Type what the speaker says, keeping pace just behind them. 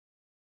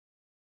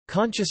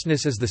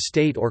Consciousness is the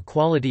state or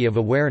quality of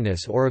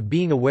awareness or of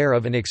being aware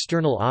of an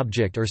external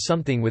object or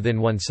something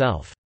within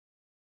oneself.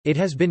 It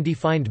has been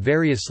defined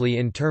variously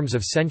in terms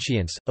of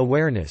sentience,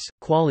 awareness,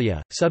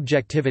 qualia,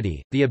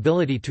 subjectivity, the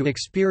ability to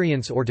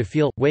experience or to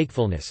feel,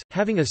 wakefulness,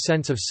 having a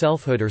sense of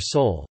selfhood or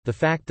soul, the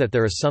fact that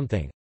there is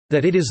something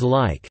that it is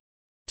like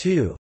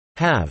to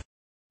have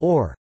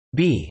or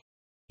be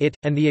it,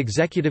 and the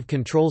executive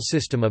control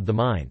system of the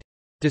mind.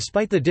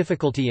 Despite the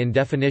difficulty in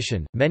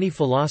definition, many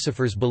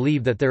philosophers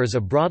believe that there is a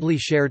broadly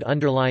shared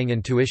underlying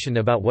intuition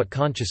about what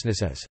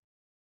consciousness is.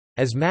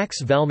 As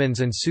Max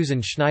Velmans and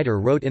Susan Schneider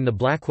wrote in the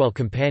Blackwell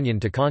Companion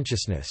to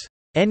Consciousness,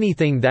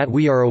 "Anything that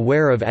we are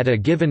aware of at a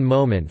given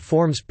moment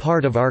forms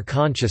part of our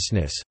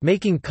consciousness,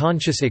 making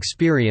conscious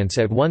experience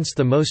at once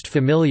the most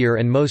familiar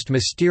and most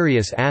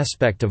mysterious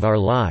aspect of our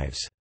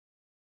lives."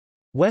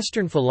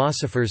 Western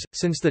philosophers,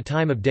 since the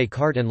time of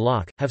Descartes and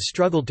Locke, have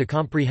struggled to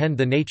comprehend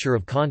the nature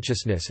of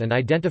consciousness and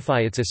identify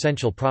its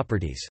essential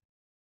properties.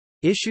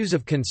 Issues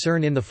of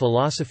concern in the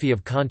philosophy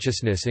of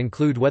consciousness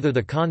include whether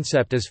the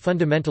concept is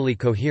fundamentally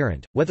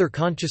coherent, whether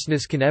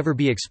consciousness can ever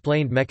be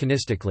explained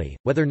mechanistically,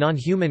 whether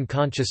non-human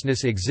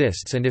consciousness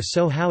exists and if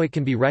so how it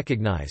can be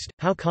recognized,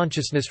 how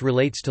consciousness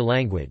relates to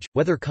language,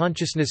 whether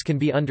consciousness can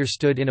be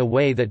understood in a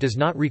way that does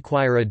not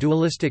require a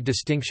dualistic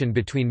distinction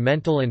between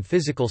mental and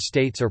physical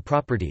states or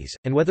properties,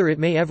 and whether it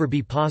may ever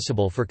be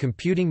possible for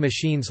computing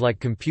machines like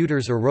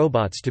computers or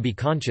robots to be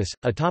conscious,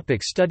 a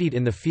topic studied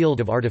in the field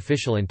of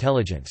artificial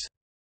intelligence.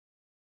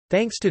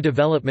 Thanks to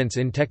developments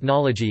in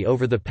technology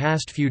over the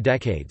past few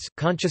decades,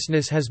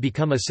 consciousness has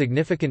become a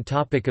significant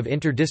topic of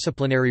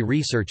interdisciplinary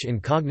research in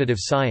cognitive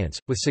science,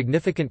 with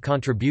significant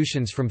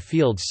contributions from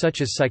fields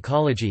such as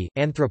psychology,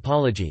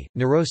 anthropology,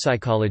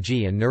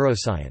 neuropsychology and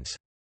neuroscience.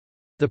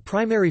 The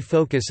primary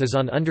focus is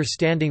on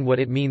understanding what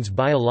it means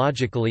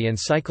biologically and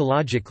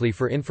psychologically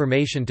for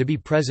information to be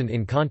present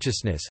in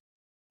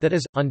consciousness—that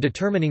is, on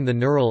determining the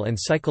neural and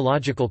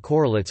psychological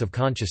correlates of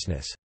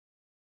consciousness.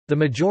 The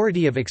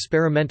majority of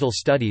experimental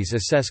studies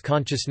assess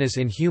consciousness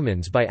in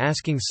humans by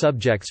asking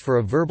subjects for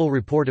a verbal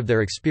report of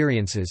their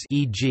experiences,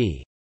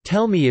 e.g.,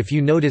 "Tell me if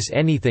you notice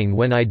anything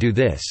when I do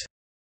this."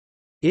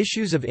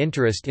 Issues of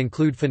interest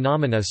include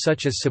phenomena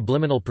such as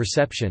subliminal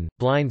perception,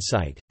 blind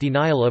sight,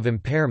 denial of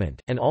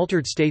impairment, and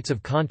altered states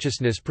of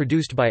consciousness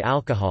produced by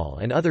alcohol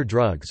and other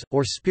drugs,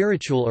 or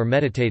spiritual or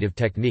meditative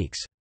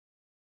techniques.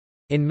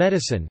 In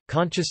medicine,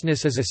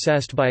 consciousness is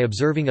assessed by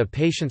observing a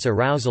patient's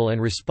arousal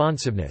and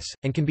responsiveness,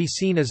 and can be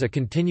seen as a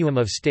continuum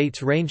of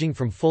states ranging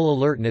from full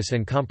alertness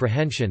and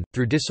comprehension,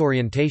 through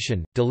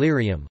disorientation,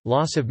 delirium,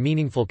 loss of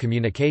meaningful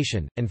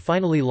communication, and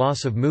finally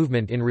loss of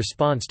movement in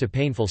response to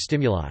painful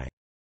stimuli.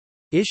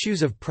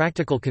 Issues of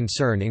practical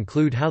concern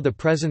include how the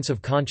presence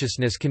of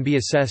consciousness can be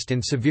assessed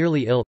in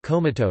severely ill,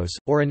 comatose,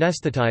 or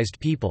anesthetized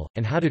people,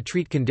 and how to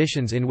treat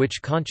conditions in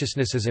which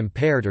consciousness is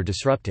impaired or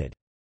disrupted.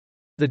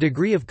 The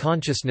degree of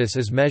consciousness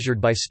is measured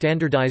by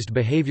standardized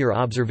behavior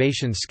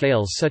observation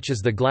scales such as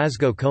the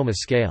Glasgow Coma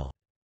Scale.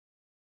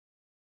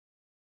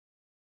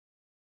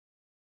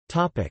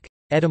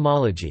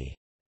 Etymology.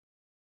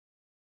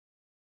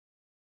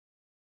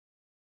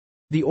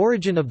 The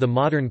origin of the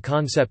modern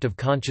concept of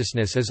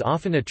consciousness is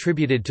often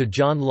attributed to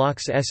John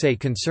Locke's essay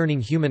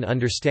Concerning Human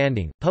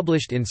Understanding,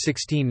 published in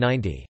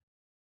 1690.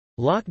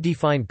 Locke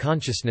defined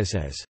consciousness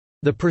as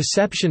the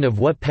perception of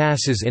what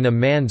passes in a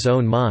man's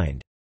own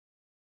mind.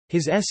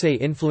 His essay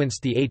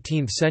influenced the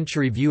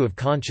 18th-century view of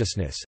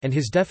consciousness, and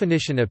his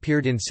definition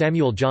appeared in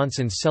Samuel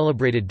Johnson's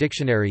celebrated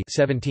dictionary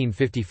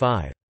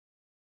 1755.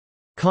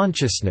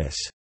 Consciousness,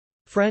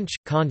 French,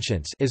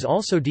 conscience, is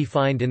also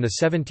defined in the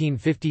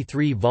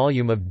 1753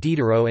 volume of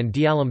Diderot and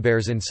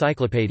D'Alembert's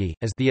Encyclopédie,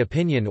 as the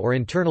opinion or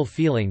internal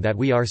feeling that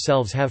we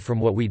ourselves have from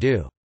what we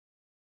do.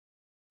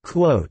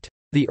 Quote,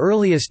 "The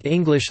earliest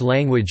English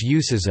language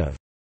uses of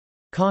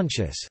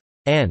conscious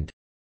and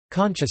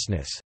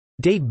consciousness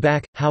date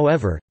back,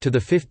 however, to the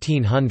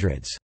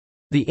 1500s.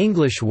 The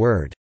English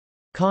word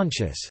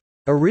conscious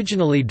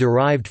originally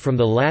derived from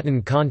the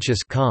Latin conscius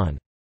con,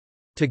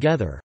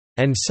 together,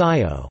 and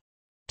scio,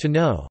 to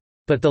know.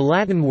 But the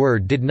Latin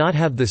word did not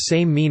have the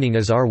same meaning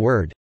as our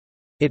word.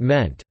 It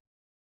meant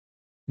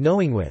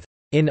knowing with,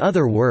 in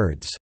other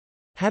words,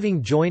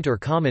 having joint or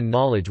common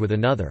knowledge with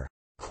another."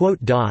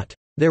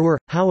 There were,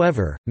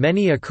 however,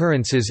 many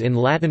occurrences in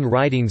Latin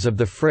writings of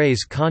the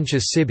phrase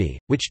conscius sibi,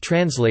 which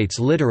translates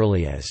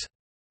literally as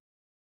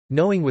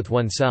knowing with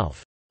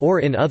oneself, or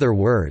in other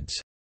words,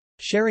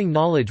 sharing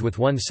knowledge with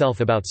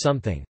oneself about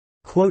something.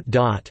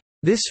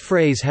 This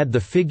phrase had the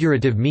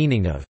figurative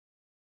meaning of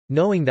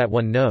knowing that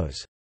one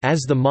knows,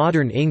 as the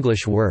modern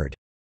English word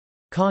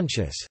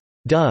conscious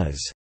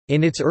does.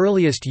 In its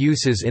earliest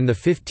uses in the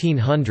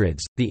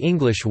 1500s, the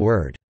English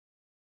word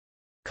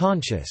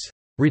conscious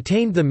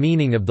retained the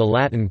meaning of the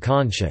Latin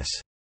conscious.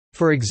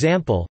 For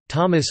example,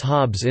 Thomas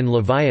Hobbes in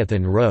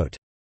Leviathan wrote,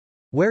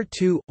 "Where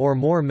two, or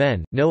more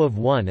men, know of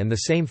one and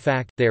the same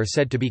fact, they are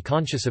said to be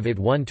conscious of it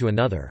one to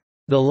another."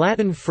 The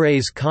Latin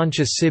phrase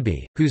conscius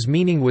sibi, whose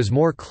meaning was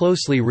more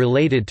closely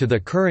related to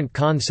the current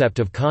concept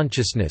of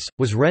consciousness,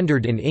 was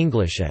rendered in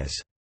English as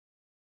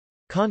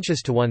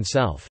conscious to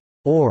oneself,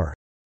 or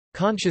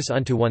conscious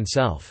unto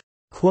oneself.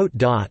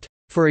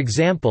 For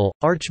example,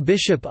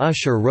 Archbishop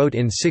Usher wrote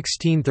in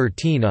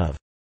 1613 of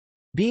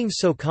being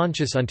so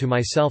conscious unto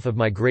myself of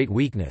my great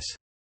weakness.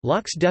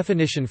 Locke's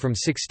definition from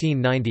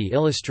 1690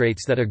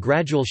 illustrates that a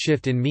gradual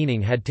shift in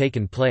meaning had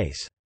taken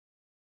place.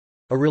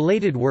 A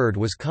related word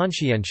was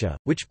conscientia,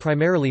 which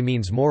primarily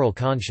means moral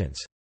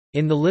conscience.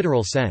 In the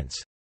literal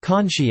sense,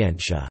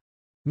 conscientia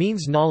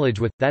means knowledge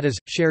with, that is,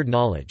 shared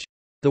knowledge.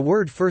 The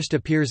word first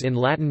appears in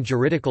Latin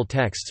juridical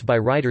texts by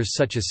writers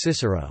such as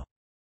Cicero.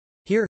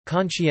 Here,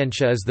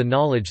 conscientia is the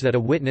knowledge that a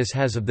witness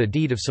has of the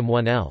deed of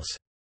someone else.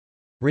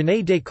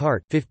 René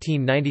Descartes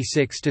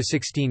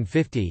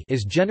 (1596–1650)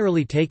 is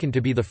generally taken to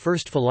be the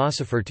first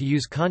philosopher to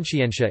use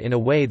conscientia in a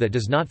way that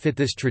does not fit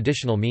this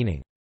traditional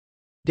meaning.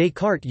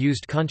 Descartes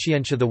used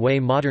conscientia the way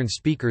modern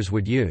speakers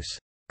would use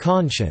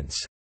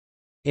conscience.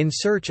 In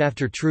Search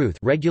after Truth,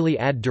 Reguli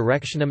ad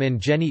directionem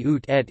ingeni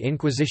ut et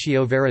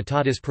inquisitio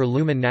veritatis per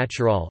lumen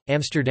natural,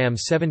 Amsterdam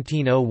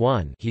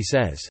 1701, he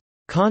says,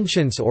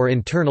 conscience or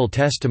internal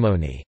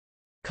testimony.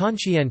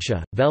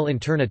 Conscientia, vel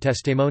interna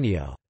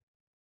testimonio.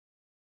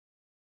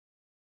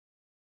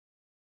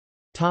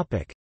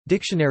 Topic: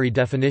 Dictionary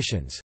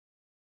definitions.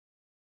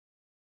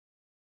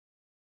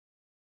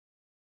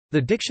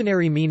 The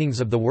dictionary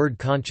meanings of the word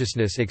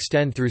consciousness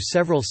extend through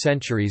several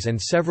centuries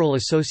and several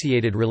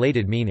associated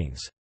related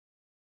meanings.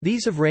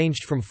 These have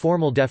ranged from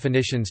formal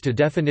definitions to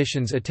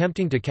definitions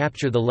attempting to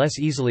capture the less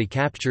easily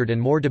captured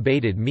and more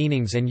debated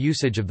meanings and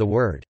usage of the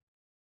word.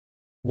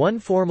 One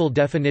formal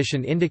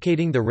definition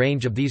indicating the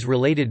range of these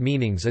related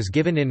meanings is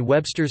given in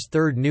Webster's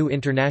Third New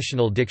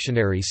International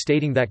Dictionary,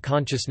 stating that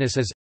consciousness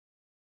is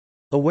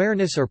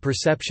awareness or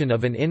perception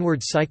of an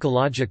inward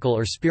psychological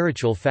or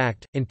spiritual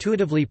fact,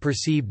 intuitively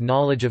perceived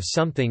knowledge of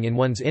something in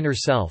one's inner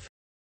self,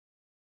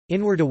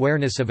 inward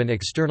awareness of an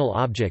external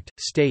object,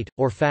 state,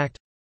 or fact,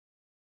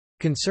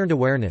 concerned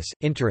awareness,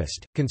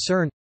 interest,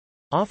 concern,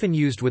 often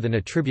used with an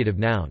attributive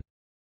noun.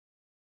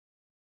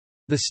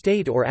 The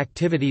state or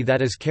activity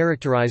that is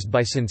characterized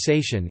by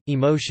sensation,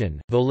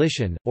 emotion,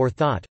 volition, or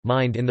thought,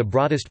 mind in the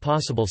broadest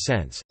possible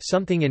sense,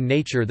 something in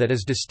nature that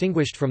is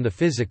distinguished from the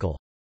physical.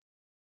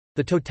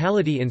 The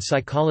totality in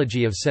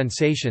psychology of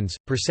sensations,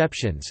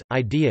 perceptions,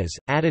 ideas,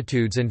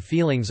 attitudes and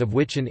feelings of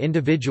which an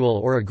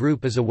individual or a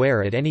group is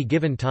aware at any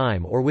given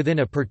time or within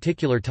a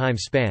particular time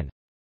span.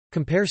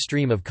 Compare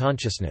stream of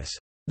consciousness.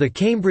 The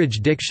Cambridge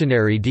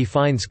Dictionary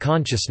defines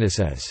consciousness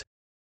as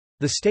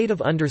the state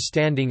of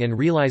understanding and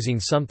realizing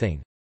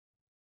something.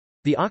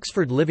 The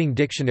Oxford Living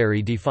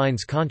Dictionary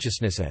defines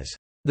consciousness as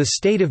the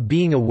state of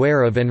being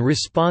aware of and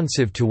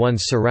responsive to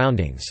one's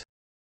surroundings.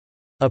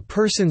 A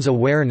person's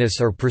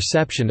awareness or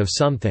perception of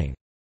something,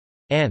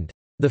 and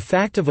the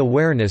fact of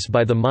awareness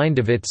by the mind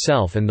of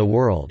itself and the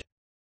world.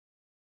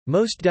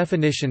 Most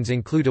definitions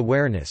include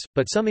awareness,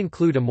 but some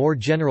include a more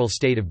general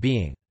state of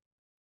being.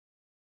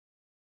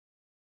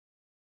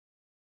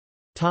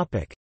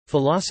 Topic: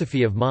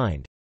 Philosophy of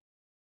mind.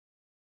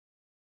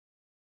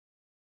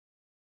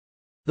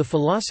 The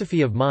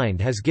philosophy of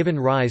mind has given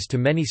rise to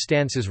many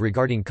stances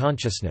regarding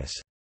consciousness.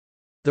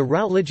 The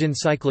Routledge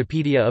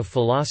Encyclopedia of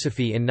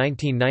Philosophy in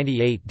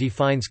 1998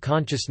 defines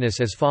consciousness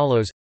as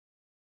follows.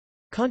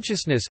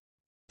 Consciousness.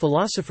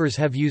 Philosophers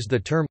have used the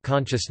term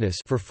consciousness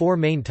for four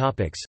main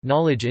topics: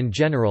 knowledge in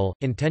general,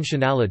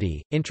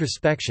 intentionality,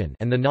 introspection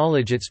and the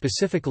knowledge it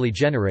specifically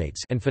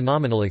generates, and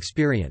phenomenal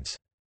experience.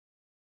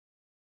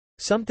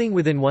 Something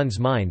within one's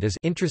mind is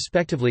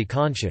introspectively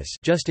conscious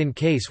just in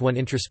case one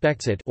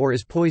introspects it or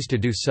is poised to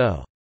do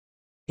so.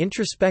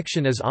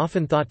 Introspection is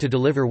often thought to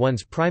deliver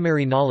one's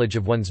primary knowledge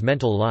of one's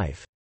mental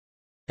life.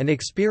 An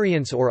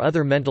experience or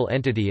other mental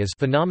entity is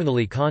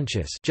phenomenally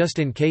conscious just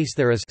in case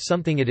there is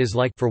something it is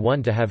like for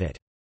one to have it.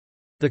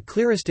 The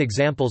clearest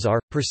examples are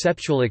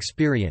perceptual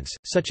experience,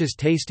 such as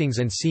tastings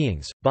and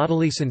seeings,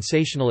 bodily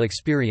sensational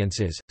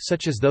experiences,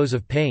 such as those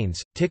of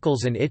pains,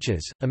 tickles and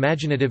itches,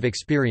 imaginative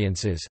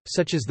experiences,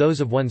 such as those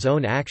of one's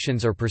own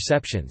actions or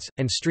perceptions,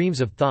 and streams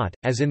of thought,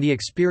 as in the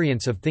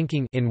experience of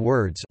thinking in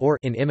words or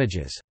in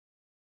images.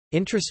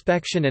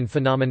 Introspection and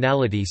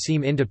phenomenality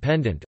seem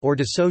independent, or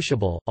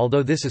dissociable,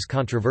 although this is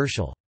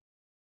controversial.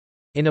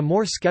 In a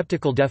more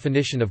skeptical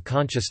definition of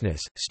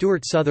consciousness,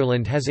 Stuart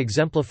Sutherland has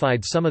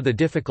exemplified some of the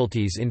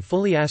difficulties in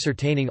fully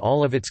ascertaining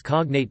all of its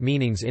cognate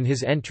meanings in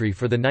his entry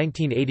for the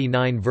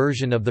 1989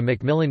 version of the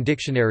Macmillan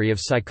Dictionary of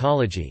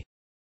Psychology.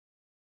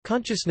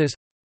 Consciousness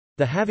 —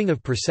 the having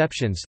of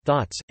perceptions,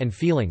 thoughts, and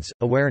feelings,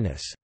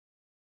 awareness.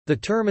 The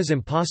term is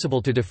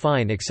impossible to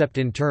define except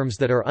in terms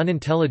that are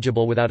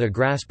unintelligible without a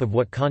grasp of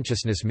what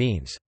consciousness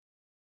means.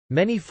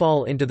 Many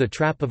fall into the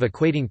trap of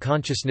equating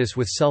consciousness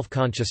with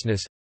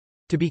self-consciousness.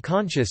 To be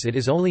conscious, it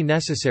is only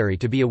necessary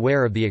to be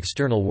aware of the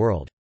external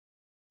world.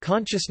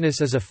 Consciousness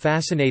is a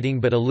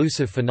fascinating but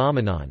elusive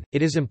phenomenon.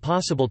 It is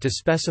impossible to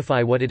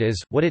specify what it is,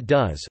 what it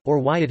does, or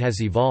why it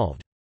has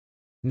evolved.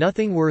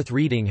 Nothing worth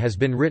reading has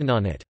been written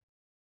on it.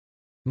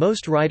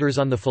 Most writers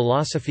on the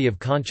philosophy of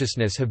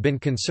consciousness have been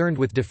concerned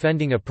with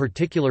defending a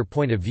particular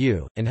point of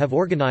view, and have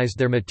organized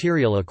their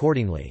material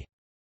accordingly.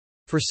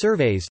 For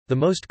surveys, the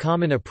most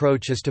common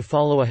approach is to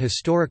follow a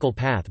historical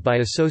path by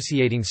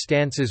associating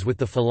stances with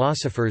the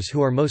philosophers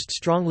who are most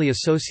strongly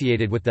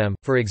associated with them,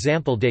 for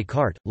example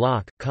Descartes,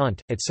 Locke,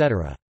 Kant,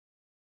 etc.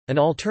 An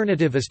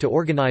alternative is to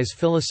organize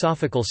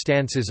philosophical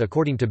stances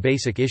according to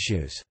basic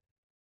issues.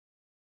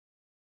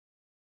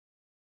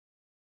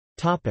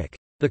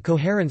 The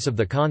coherence of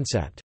the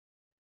concept.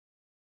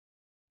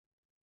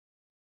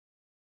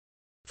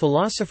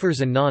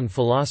 Philosophers and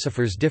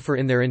non-philosophers differ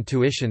in their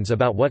intuitions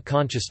about what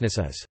consciousness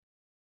is.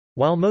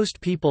 While most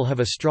people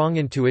have a strong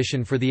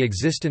intuition for the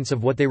existence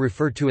of what they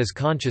refer to as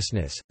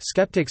consciousness,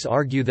 skeptics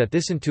argue that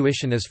this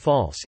intuition is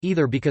false,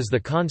 either because the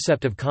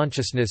concept of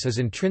consciousness is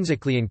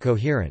intrinsically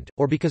incoherent,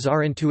 or because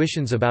our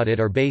intuitions about it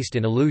are based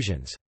in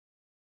illusions.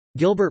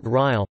 Gilbert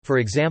Ryle, for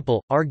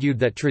example, argued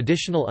that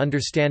traditional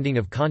understanding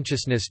of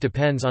consciousness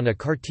depends on a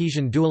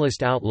Cartesian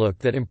dualist outlook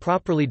that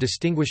improperly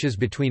distinguishes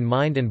between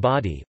mind and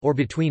body, or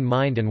between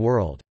mind and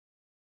world.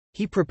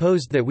 He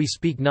proposed that we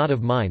speak not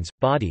of minds,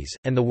 bodies,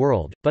 and the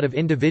world, but of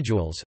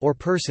individuals, or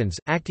persons,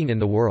 acting in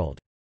the world.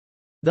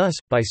 Thus,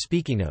 by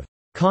speaking of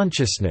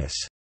consciousness,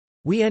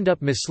 we end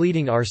up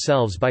misleading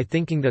ourselves by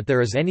thinking that there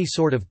is any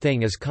sort of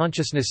thing as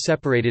consciousness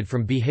separated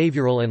from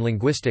behavioral and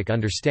linguistic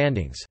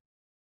understandings.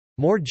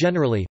 More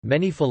generally,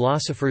 many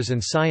philosophers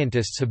and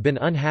scientists have been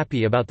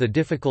unhappy about the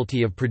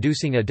difficulty of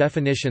producing a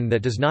definition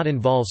that does not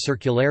involve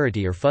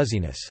circularity or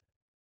fuzziness.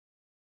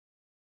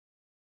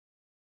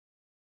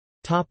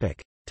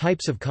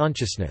 Types of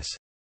consciousness.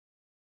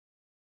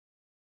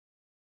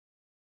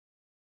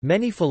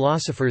 Many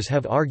philosophers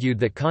have argued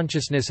that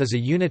consciousness is a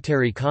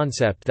unitary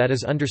concept that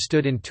is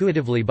understood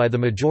intuitively by the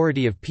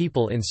majority of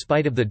people in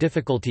spite of the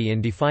difficulty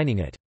in defining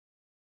it.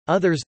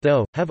 Others,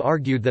 though, have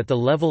argued that the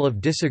level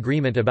of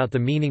disagreement about the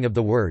meaning of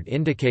the word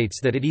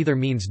indicates that it either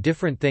means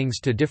different things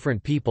to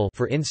different people,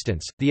 for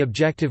instance, the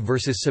objective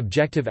versus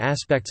subjective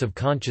aspects of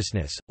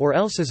consciousness, or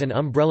else is an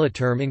umbrella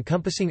term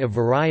encompassing a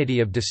variety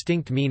of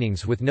distinct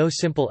meanings with no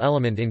simple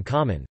element in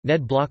common.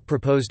 Ned Block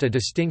proposed a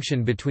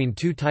distinction between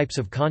two types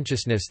of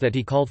consciousness that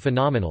he called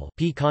phenomenal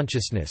P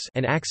consciousness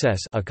and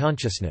access A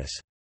consciousness.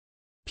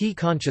 P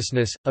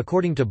consciousness,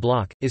 according to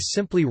Block, is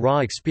simply raw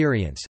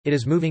experience. It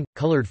is moving,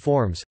 colored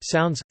forms,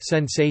 sounds,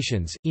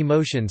 sensations,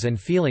 emotions and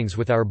feelings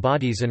with our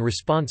bodies and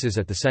responses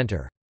at the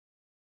center.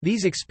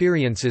 These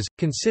experiences,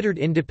 considered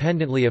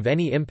independently of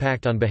any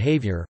impact on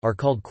behavior, are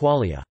called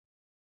qualia.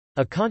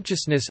 A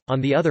consciousness, on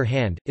the other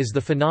hand, is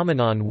the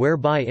phenomenon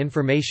whereby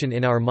information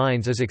in our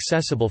minds is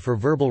accessible for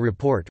verbal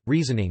report,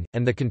 reasoning,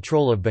 and the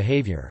control of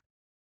behavior.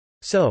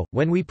 So,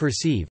 when we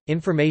perceive,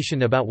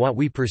 information about what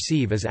we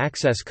perceive is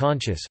access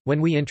conscious; when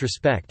we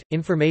introspect,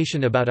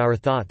 information about our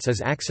thoughts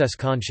is access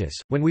conscious;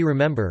 when we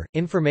remember,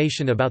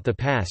 information about the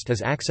past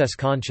is access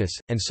conscious,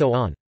 and so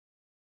on.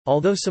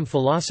 Although some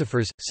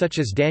philosophers, such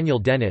as Daniel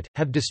Dennett,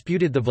 have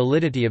disputed the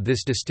validity of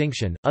this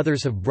distinction,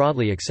 others have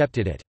broadly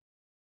accepted it.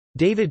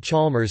 David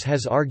Chalmers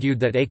has argued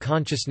that A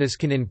consciousness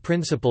can in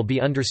principle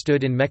be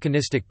understood in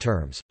mechanistic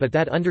terms, but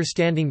that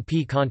understanding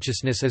P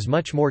consciousness is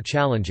much more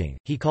challenging.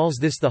 He calls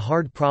this the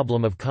hard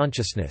problem of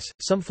consciousness.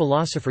 Some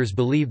philosophers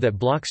believe that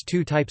Block's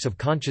two types of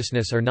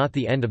consciousness are not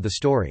the end of the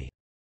story.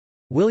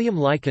 William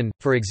Lycan,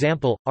 for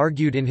example,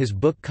 argued in his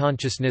book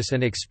Consciousness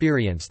and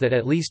Experience that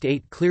at least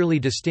 8 clearly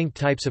distinct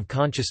types of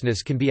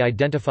consciousness can be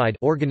identified: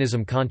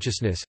 organism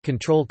consciousness,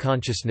 control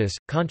consciousness,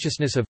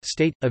 consciousness of,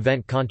 state,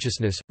 event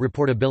consciousness,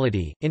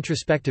 reportability,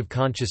 introspective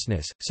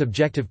consciousness,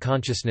 subjective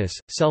consciousness,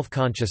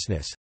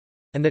 self-consciousness,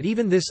 and that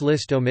even this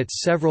list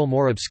omits several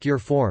more obscure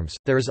forms.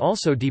 There is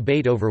also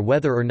debate over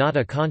whether or not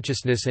a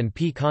consciousness and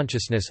P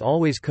consciousness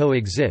always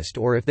coexist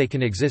or if they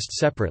can exist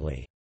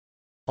separately.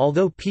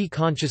 Although P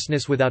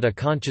consciousness without A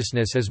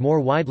consciousness is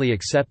more widely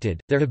accepted,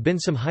 there have been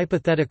some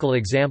hypothetical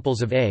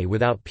examples of A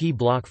without P.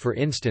 Block, for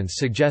instance,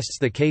 suggests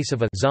the case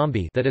of a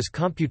zombie that is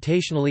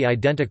computationally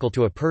identical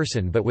to a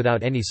person but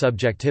without any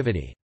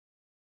subjectivity.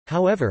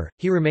 However,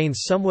 he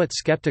remains somewhat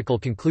skeptical,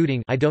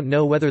 concluding, "I don't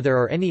know whether there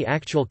are any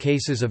actual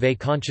cases of A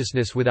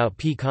consciousness without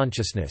P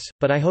consciousness,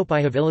 but I hope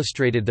I have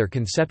illustrated their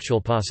conceptual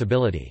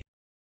possibility."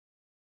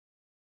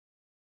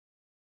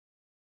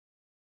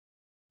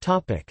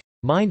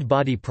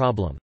 Mind-body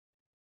problem.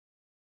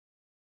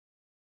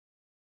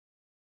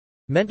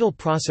 Mental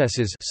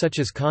processes such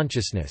as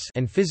consciousness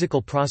and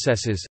physical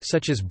processes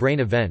such as brain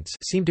events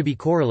seem to be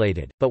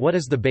correlated, but what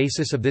is the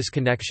basis of this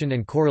connection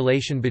and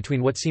correlation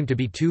between what seem to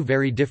be two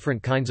very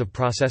different kinds of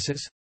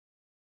processes?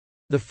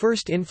 The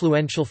first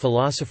influential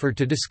philosopher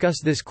to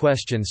discuss this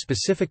question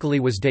specifically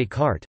was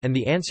Descartes, and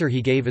the answer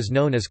he gave is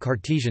known as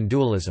Cartesian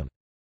dualism.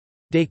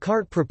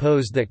 Descartes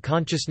proposed that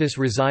consciousness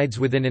resides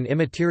within an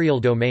immaterial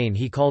domain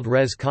he called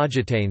res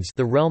cogitans,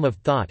 the realm of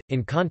thought,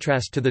 in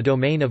contrast to the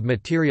domain of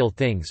material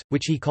things,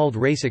 which he called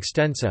res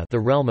extensa, the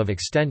realm of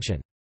extension.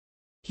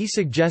 He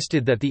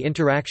suggested that the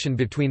interaction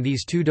between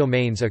these two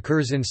domains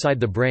occurs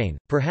inside the brain,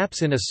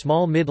 perhaps in a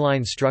small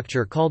midline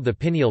structure called the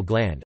pineal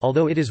gland.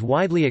 Although it is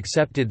widely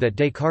accepted that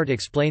Descartes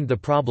explained the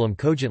problem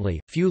cogently,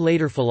 few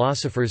later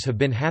philosophers have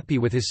been happy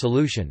with his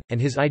solution,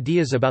 and his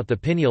ideas about the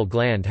pineal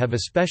gland have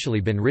especially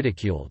been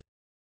ridiculed.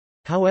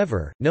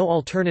 However, no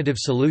alternative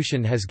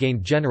solution has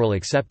gained general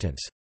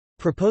acceptance.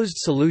 Proposed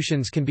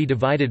solutions can be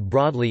divided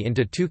broadly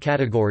into two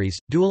categories: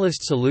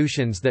 dualist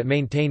solutions that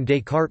maintain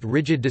Descartes'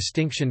 rigid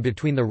distinction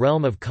between the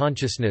realm of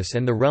consciousness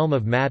and the realm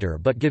of matter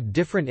but give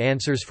different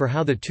answers for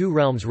how the two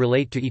realms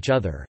relate to each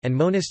other, and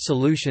monist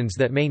solutions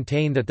that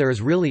maintain that there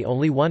is really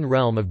only one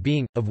realm of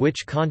being, of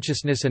which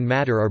consciousness and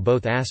matter are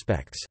both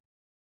aspects.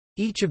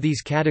 Each of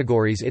these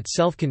categories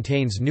itself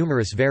contains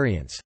numerous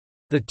variants.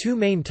 The two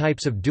main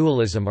types of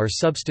dualism are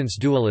substance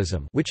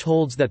dualism, which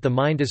holds that the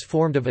mind is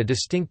formed of a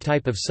distinct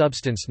type of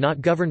substance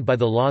not governed by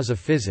the laws of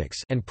physics,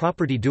 and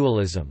property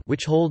dualism,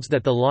 which holds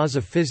that the laws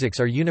of physics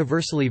are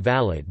universally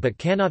valid but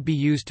cannot be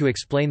used to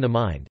explain the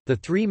mind. The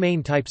three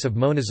main types of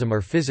monism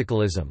are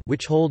physicalism,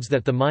 which holds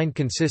that the mind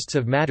consists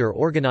of matter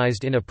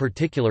organized in a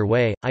particular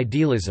way,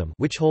 idealism,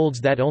 which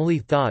holds that only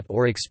thought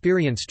or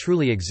experience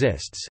truly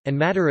exists, and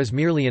matter is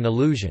merely an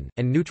illusion,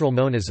 and neutral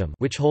monism,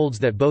 which holds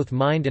that both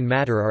mind and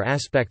matter are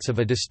aspects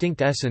of a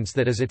distinct essence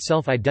that is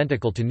itself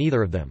identical to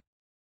neither of them.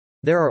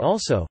 There are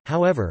also,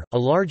 however, a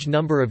large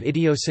number of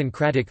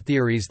idiosyncratic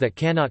theories that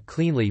cannot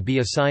cleanly be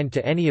assigned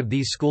to any of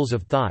these schools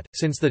of thought.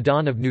 Since the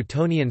dawn of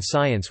Newtonian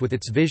science with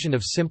its vision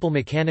of simple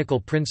mechanical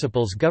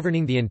principles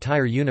governing the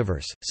entire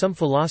universe, some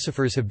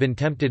philosophers have been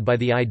tempted by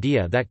the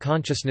idea that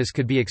consciousness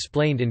could be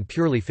explained in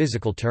purely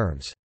physical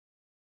terms.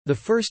 The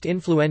first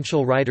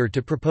influential writer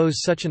to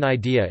propose such an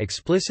idea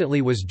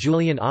explicitly was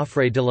Julien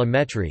Offray de la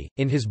Mettrie,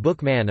 in his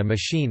book Man a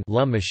Machine,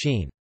 L'Homme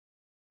Machine.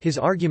 His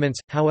arguments,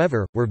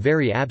 however, were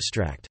very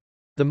abstract.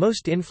 The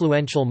most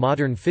influential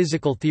modern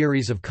physical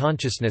theories of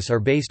consciousness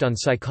are based on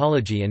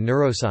psychology and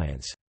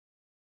neuroscience.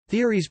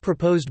 Theories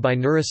proposed by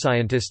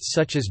neuroscientists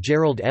such as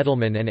Gerald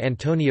Edelman and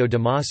Antonio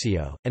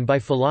Damasio, and by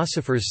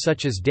philosophers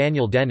such as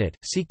Daniel Dennett,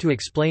 seek to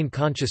explain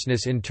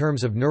consciousness in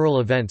terms of neural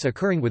events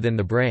occurring within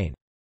the brain.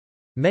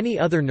 Many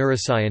other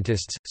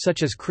neuroscientists,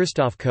 such as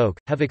Christoph Koch,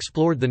 have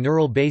explored the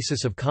neural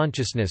basis of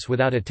consciousness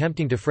without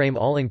attempting to frame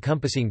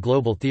all-encompassing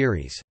global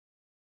theories.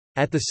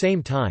 At the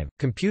same time,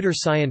 computer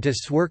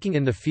scientists working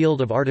in the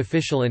field of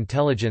artificial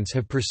intelligence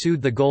have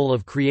pursued the goal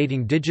of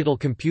creating digital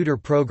computer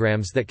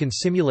programs that can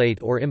simulate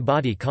or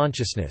embody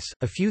consciousness.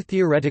 A few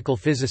theoretical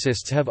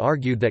physicists have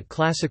argued that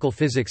classical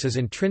physics is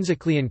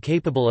intrinsically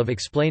incapable of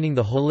explaining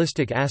the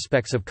holistic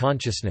aspects of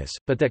consciousness,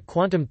 but that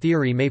quantum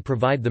theory may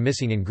provide the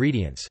missing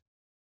ingredients.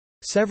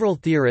 Several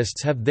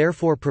theorists have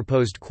therefore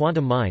proposed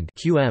quantum mind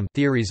 (QM)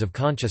 theories of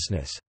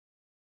consciousness.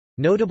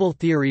 Notable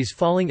theories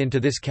falling into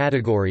this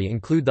category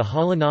include the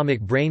holonomic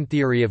brain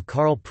theory of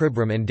Karl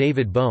Pribram and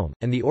David Bohm,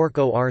 and the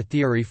ORC-OR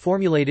theory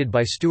formulated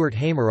by Stuart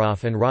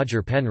Hameroff and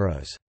Roger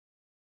Penrose.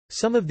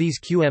 Some of these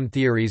QM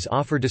theories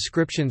offer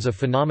descriptions of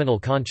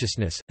phenomenal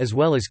consciousness, as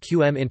well as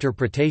QM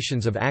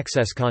interpretations of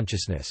access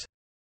consciousness.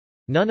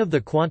 None of the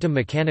quantum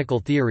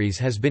mechanical theories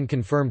has been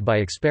confirmed by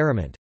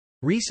experiment.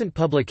 Recent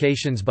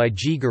publications by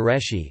G.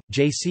 Gureschi,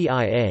 J.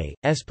 Cia,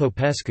 S.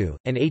 Popescu,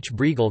 and H.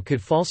 Briegel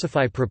could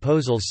falsify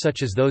proposals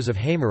such as those of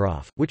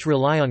Hameroff, which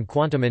rely on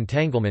quantum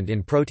entanglement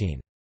in protein.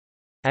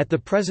 At the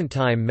present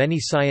time, many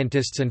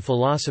scientists and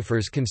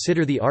philosophers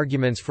consider the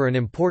arguments for an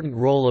important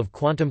role of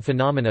quantum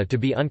phenomena to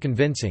be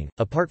unconvincing,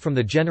 apart from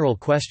the general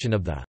question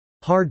of the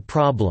hard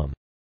problem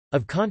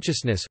of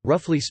consciousness.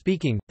 Roughly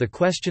speaking, the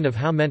question of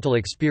how mental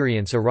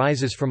experience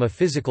arises from a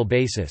physical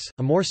basis.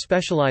 A more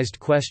specialized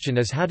question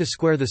is how to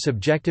square the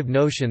subjective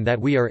notion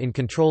that we are in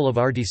control of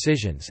our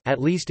decisions,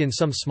 at least in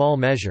some small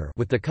measure,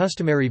 with the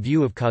customary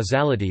view of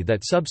causality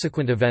that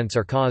subsequent events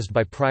are caused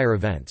by prior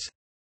events.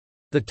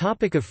 The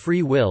topic of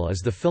free will is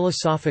the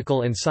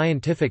philosophical and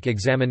scientific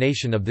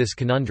examination of this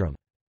conundrum.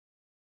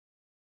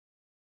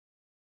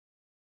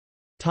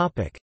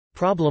 Topic: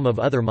 Problem of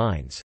other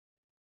minds.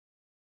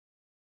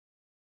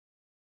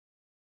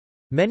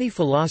 Many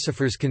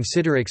philosophers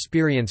consider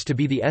experience to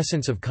be the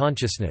essence of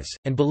consciousness,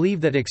 and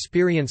believe that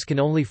experience can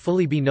only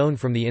fully be known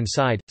from the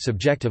inside,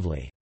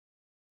 subjectively.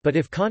 But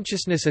if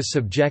consciousness is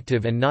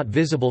subjective and not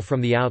visible from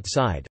the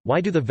outside,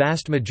 why do the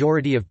vast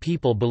majority of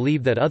people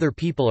believe that other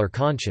people are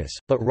conscious,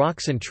 but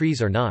rocks and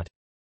trees are not?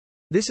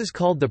 This is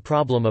called the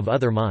problem of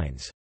other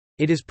minds.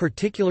 It is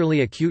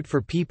particularly acute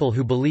for people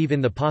who believe in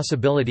the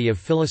possibility of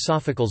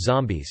philosophical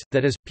zombies,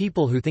 that is,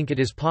 people who think it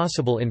is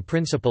possible in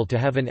principle to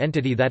have an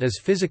entity that is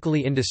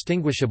physically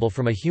indistinguishable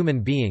from a human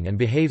being and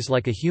behaves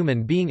like a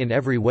human being in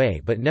every way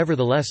but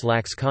nevertheless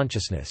lacks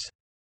consciousness.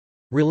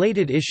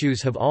 Related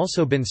issues have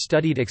also been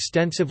studied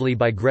extensively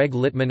by Greg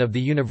Littman of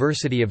the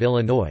University of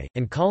Illinois,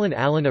 and Colin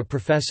Allen, a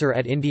professor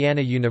at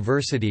Indiana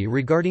University,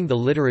 regarding the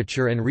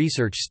literature and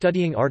research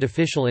studying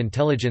artificial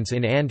intelligence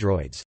in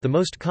androids. The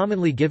most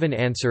commonly given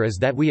answer is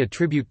that we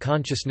attribute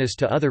consciousness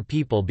to other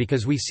people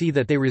because we see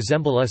that they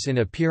resemble us in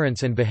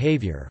appearance and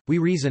behavior. We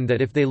reason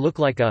that if they look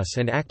like us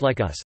and act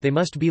like us, they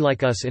must be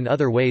like us in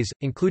other ways,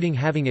 including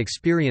having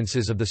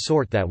experiences of the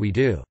sort that we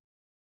do.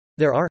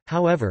 There are,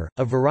 however,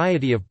 a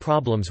variety of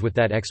problems with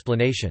that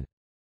explanation.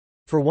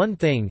 For one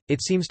thing,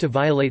 it seems to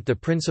violate the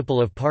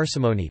principle of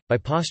parsimony, by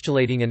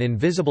postulating an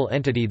invisible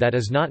entity that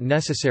is not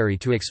necessary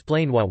to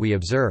explain what we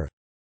observe.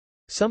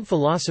 Some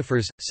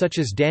philosophers, such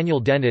as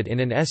Daniel Dennett in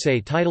an essay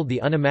titled The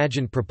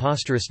Unimagined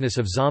Preposterousness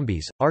of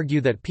Zombies,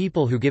 argue that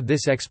people who give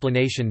this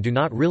explanation do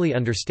not really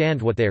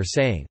understand what they are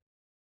saying.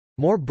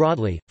 More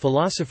broadly,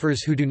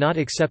 philosophers who do not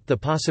accept the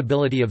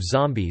possibility of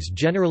zombies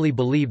generally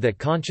believe that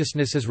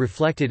consciousness is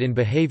reflected in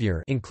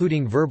behavior,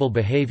 including verbal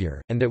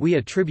behavior, and that we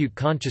attribute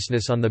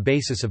consciousness on the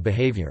basis of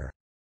behavior.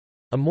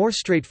 A more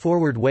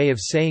straightforward way of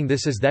saying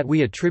this is that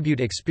we attribute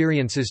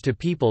experiences to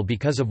people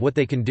because of what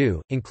they can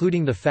do,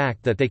 including the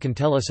fact that they can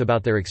tell us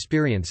about their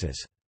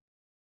experiences.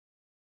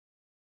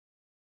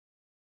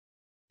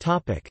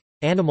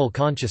 Animal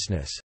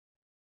consciousness.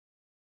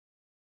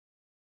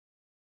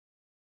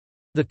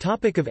 The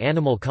topic of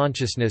animal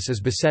consciousness is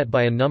beset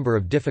by a number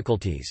of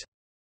difficulties.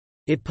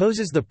 It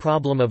poses the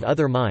problem of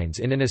other minds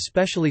in an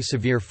especially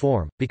severe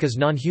form, because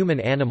non-human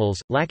animals,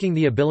 lacking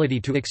the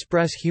ability to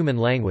express human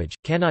language,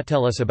 cannot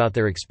tell us about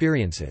their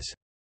experiences.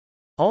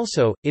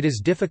 Also, it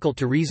is difficult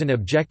to reason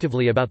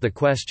objectively about the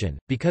question,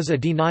 because a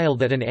denial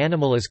that an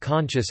animal is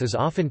conscious is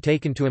often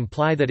taken to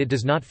imply that it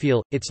does not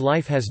feel, its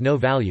life has no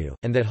value,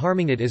 and that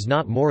harming it is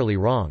not morally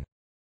wrong.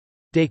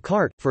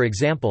 Descartes, for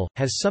example,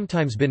 has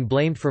sometimes been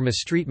blamed for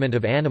mistreatment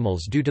of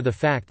animals due to the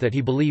fact that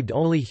he believed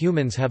only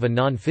humans have a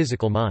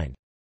non-physical mind.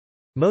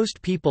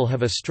 Most people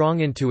have a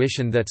strong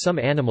intuition that some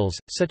animals,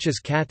 such as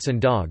cats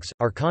and dogs,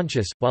 are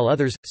conscious, while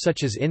others,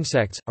 such as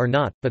insects, are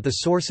not, but the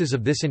sources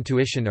of this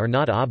intuition are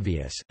not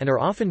obvious, and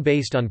are often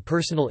based on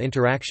personal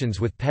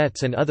interactions with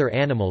pets and other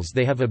animals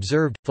they have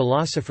observed.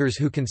 Philosophers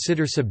who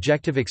consider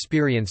subjective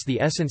experience the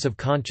essence of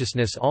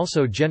consciousness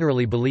also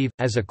generally believe,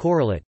 as a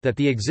correlate, that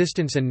the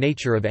existence and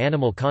nature of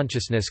animal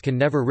consciousness can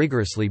never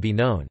rigorously be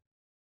known.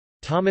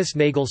 Thomas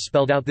Nagel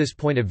spelled out this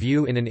point of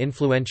view in an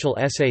influential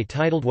essay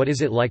titled What Is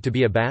It Like to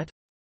Be a Bat?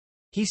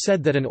 He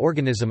said that an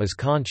organism is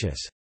conscious,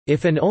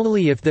 if and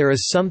only if there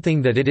is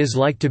something that it is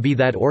like to be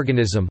that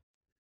organism,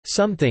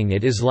 something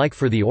it is like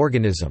for the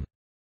organism.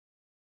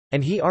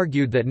 And he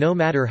argued that no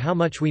matter how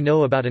much we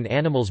know about an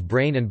animal's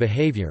brain and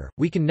behavior,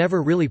 we can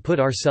never really put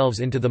ourselves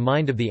into the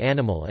mind of the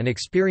animal and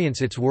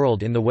experience its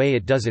world in the way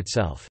it does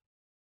itself.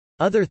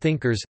 Other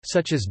thinkers,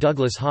 such as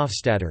Douglas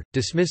Hofstadter,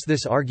 dismiss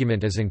this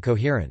argument as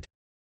incoherent.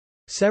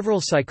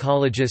 Several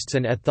psychologists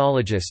and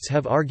ethologists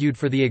have argued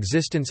for the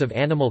existence of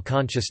animal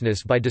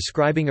consciousness by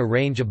describing a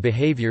range of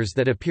behaviors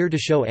that appear to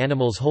show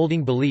animals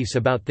holding beliefs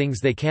about things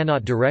they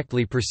cannot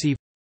directly perceive.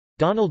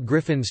 Donald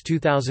Griffin's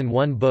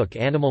 2001 book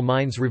Animal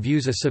Minds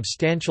reviews a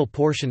substantial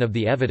portion of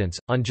the evidence.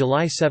 On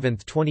July 7,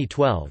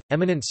 2012,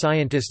 eminent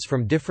scientists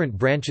from different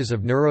branches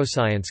of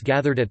neuroscience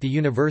gathered at the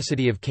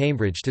University of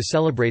Cambridge to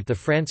celebrate the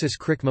Francis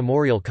Crick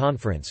Memorial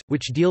Conference,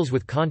 which deals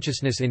with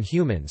consciousness in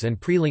humans and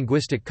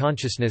pre-linguistic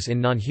consciousness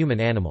in non-human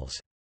animals.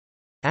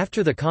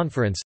 After the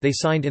conference, they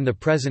signed in the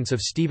presence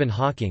of Stephen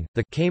Hawking,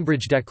 the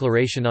Cambridge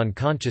Declaration on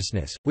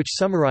Consciousness, which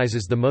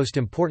summarizes the most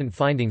important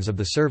findings of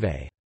the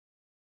survey.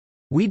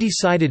 We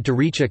decided to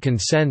reach a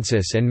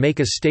consensus and make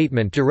a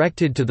statement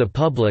directed to the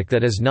public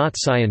that is not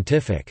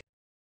scientific.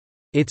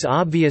 It's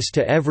obvious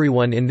to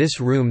everyone in this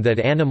room that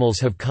animals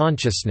have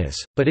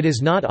consciousness, but it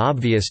is not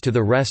obvious to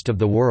the rest of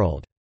the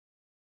world.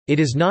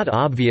 It is not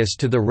obvious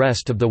to the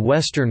rest of the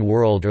Western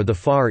world or the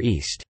Far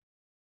East.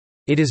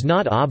 It is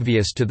not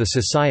obvious to the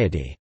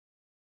society.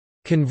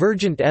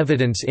 Convergent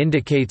evidence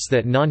indicates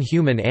that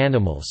non-human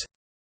animals,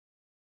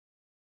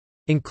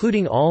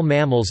 including all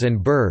mammals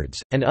and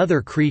birds, and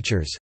other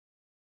creatures,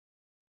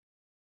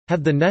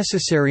 have the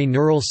necessary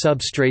neural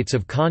substrates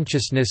of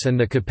consciousness and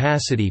the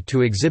capacity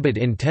to exhibit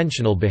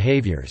intentional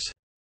behaviors.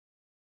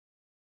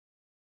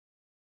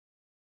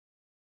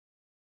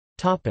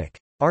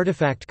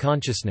 Artifact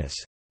consciousness.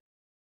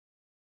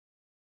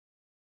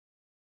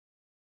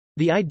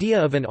 The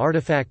idea of an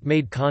artifact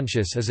made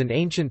conscious is an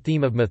ancient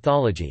theme of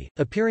mythology,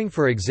 appearing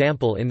for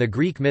example in the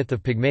Greek myth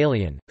of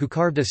Pygmalion, who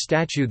carved a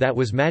statue that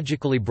was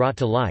magically brought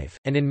to life,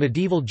 and in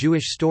medieval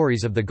Jewish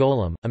stories of the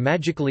golem, a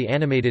magically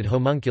animated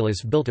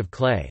homunculus built of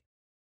clay.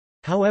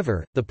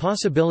 However, the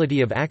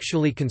possibility of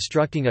actually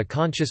constructing a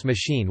conscious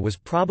machine was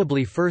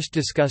probably first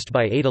discussed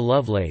by Ada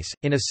Lovelace,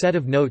 in a set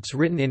of notes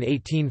written in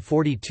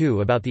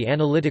 1842 about the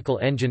analytical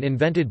engine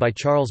invented by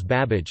Charles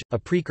Babbage, a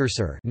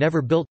precursor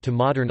never built to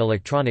modern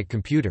electronic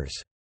computers.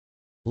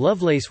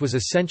 Lovelace was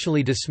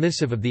essentially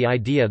dismissive of the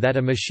idea that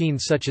a machine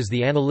such as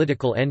the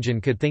analytical engine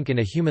could think in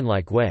a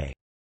human-like way.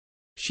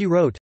 She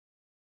wrote,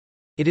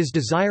 "It is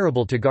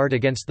desirable to guard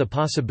against the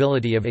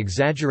possibility of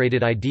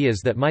exaggerated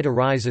ideas that might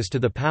arise as to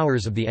the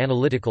powers of the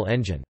analytical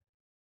engine.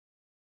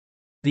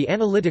 The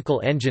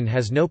analytical engine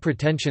has no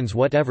pretensions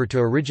whatever to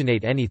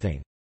originate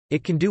anything.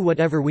 It can do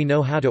whatever we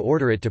know how to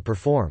order it to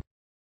perform.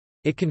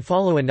 It can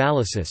follow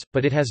analysis,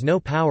 but it has no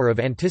power of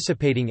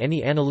anticipating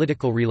any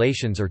analytical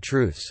relations or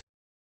truths.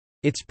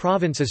 Its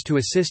province is to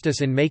assist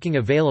us in making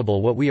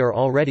available what we are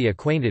already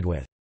acquainted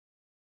with."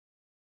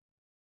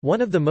 One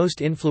of the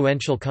most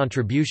influential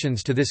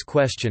contributions to this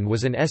question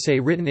was an essay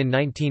written in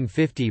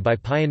 1950 by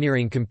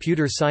pioneering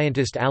computer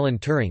scientist Alan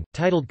Turing,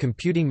 titled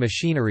Computing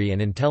Machinery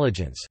and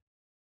Intelligence.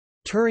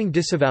 Turing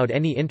disavowed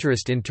any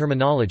interest in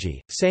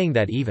terminology, saying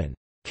that even,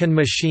 "Can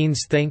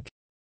machines think?"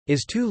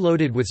 is too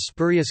loaded with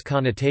spurious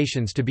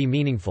connotations to be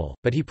meaningful,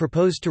 but he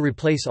proposed to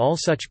replace all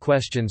such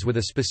questions with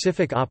a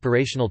specific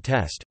operational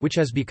test, which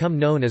has become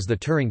known as the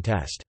Turing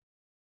test.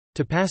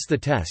 To pass the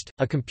test,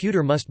 a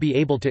computer must be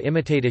able to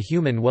imitate a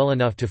human well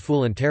enough to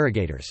fool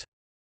interrogators.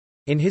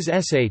 In his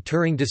essay,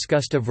 Turing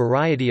discussed a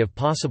variety of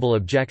possible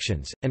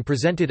objections, and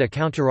presented a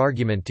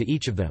counterargument to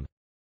each of them.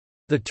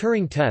 The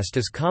Turing test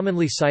is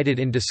commonly cited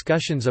in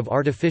discussions of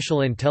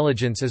artificial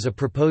intelligence as a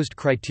proposed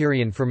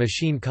criterion for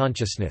machine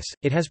consciousness.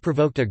 It has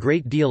provoked a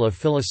great deal of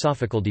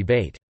philosophical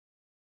debate.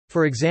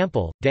 For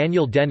example,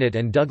 Daniel Dennett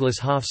and Douglas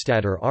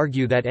Hofstadter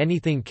argue that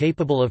anything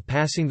capable of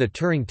passing the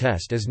Turing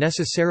test is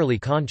necessarily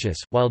conscious,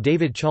 while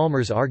David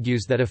Chalmers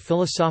argues that a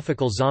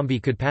philosophical zombie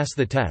could pass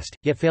the test,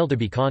 yet fail to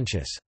be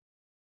conscious.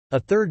 A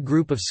third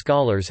group of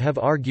scholars have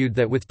argued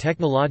that with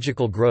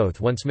technological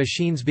growth, once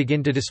machines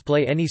begin to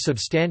display any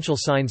substantial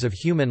signs of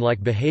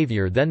human-like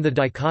behavior, then the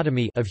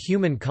dichotomy of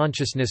human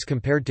consciousness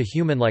compared to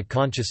human-like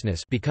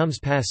consciousness becomes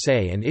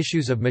passé and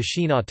issues of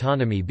machine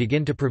autonomy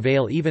begin to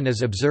prevail even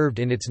as observed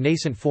in its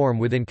nascent form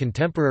within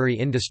contemporary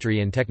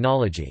industry and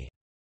technology.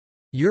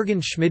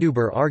 Jürgen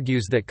Schmidhuber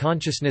argues that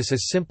consciousness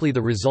is simply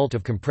the result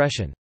of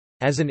compression.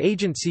 As an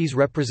agent sees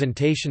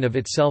representation of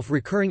itself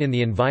recurring in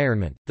the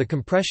environment, the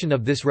compression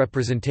of this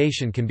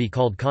representation can be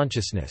called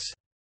consciousness.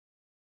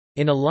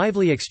 In a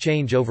lively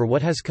exchange over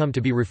what has come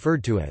to be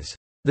referred to as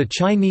the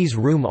Chinese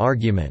room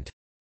argument,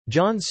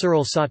 John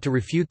Searle sought to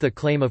refute the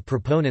claim of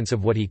proponents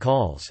of what he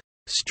calls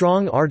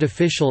strong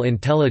artificial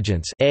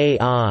intelligence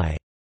 (AI)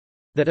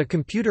 that a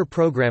computer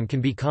program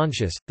can be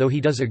conscious, though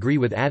he does agree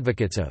with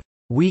advocates of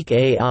weak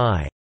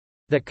AI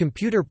that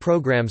computer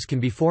programs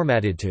can be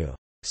formatted to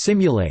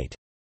simulate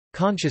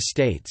conscious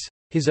states.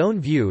 His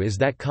own view is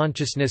that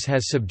consciousness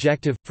has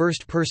subjective,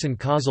 first-person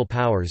causal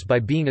powers by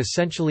being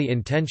essentially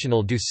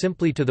intentional due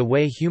simply to the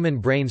way human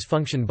brains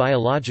function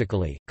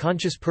biologically.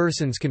 Conscious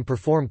persons can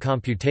perform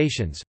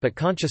computations, but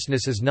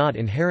consciousness is not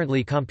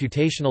inherently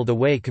computational the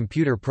way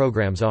computer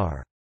programs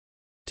are.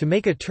 To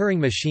make a Turing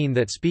machine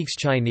that speaks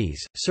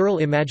Chinese, Searle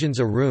imagines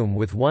a room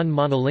with one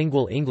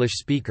monolingual English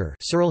speaker,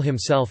 Searle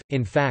himself,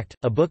 in fact,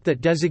 a book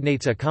that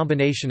designates a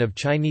combination of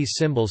Chinese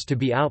symbols to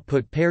be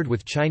output paired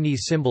with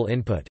Chinese symbol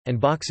input, and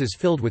boxes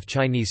filled with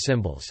Chinese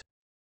symbols.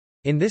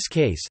 In this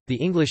case, the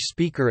English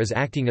speaker is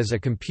acting as a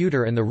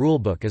computer and the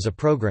rulebook as a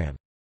program.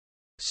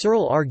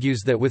 Searle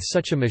argues that with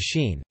such a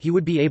machine, he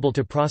would be able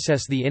to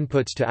process the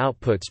inputs to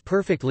outputs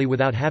perfectly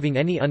without having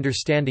any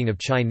understanding of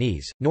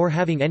Chinese, nor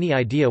having any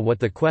idea what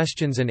the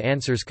questions and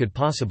answers could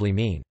possibly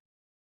mean.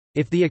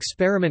 If the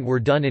experiment were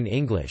done in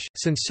English,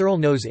 since Searle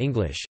knows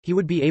English, he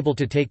would be able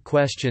to take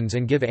questions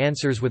and give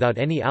answers without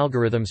any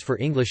algorithms for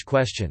English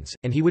questions,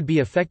 and he would be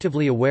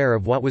effectively aware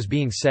of what was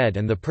being said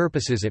and the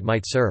purposes it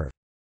might serve.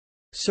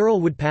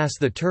 Searle would pass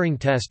the Turing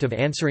test of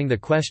answering the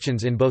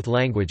questions in both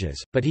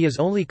languages, but he is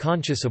only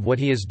conscious of what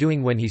he is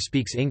doing when he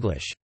speaks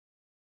English.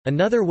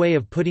 Another way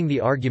of putting the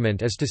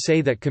argument is to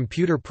say that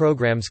computer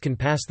programs can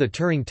pass the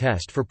Turing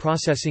test for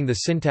processing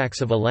the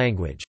syntax of a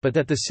language, but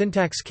that the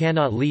syntax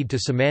cannot lead to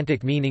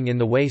semantic meaning in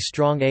the way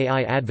strong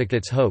AI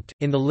advocates hoped.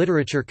 In the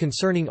literature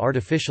concerning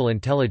artificial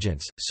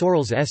intelligence,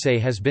 Searle's essay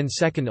has been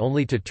second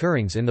only to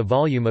Turing's in the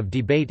volume of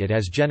debate it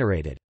has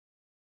generated.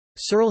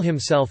 Searle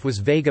himself was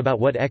vague about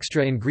what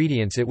extra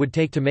ingredients it would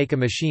take to make a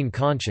machine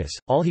conscious.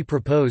 All he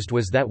proposed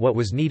was that what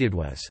was needed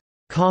was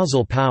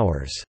causal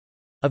powers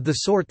of the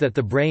sort that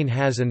the brain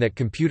has and that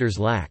computers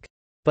lack.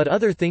 But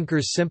other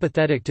thinkers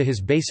sympathetic to his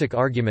basic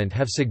argument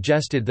have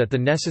suggested that the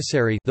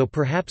necessary, though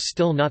perhaps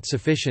still not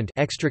sufficient,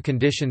 extra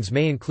conditions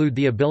may include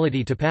the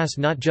ability to pass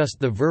not just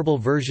the verbal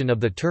version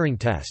of the Turing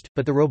test,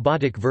 but the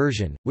robotic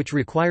version, which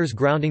requires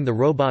grounding the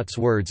robot's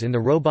words in the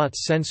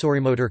robot's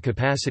sensorimotor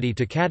capacity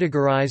to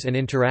categorize and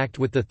interact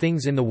with the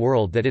things in the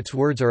world that its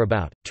words are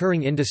about,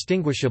 Turing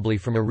indistinguishably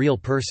from a real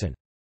person.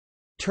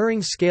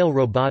 Turing-scale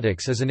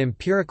robotics is an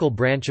empirical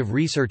branch of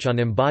research on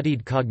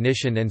embodied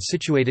cognition and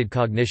situated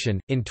cognition.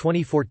 In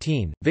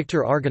 2014,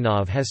 Viktor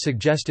Argonov has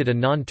suggested a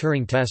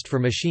non-Turing test for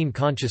machine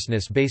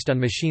consciousness based on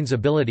machines'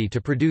 ability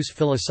to produce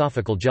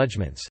philosophical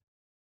judgments.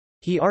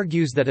 He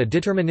argues that a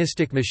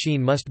deterministic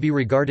machine must be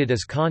regarded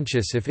as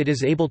conscious if it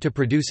is able to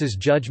produce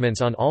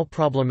judgments on all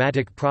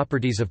problematic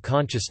properties of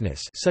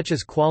consciousness, such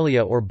as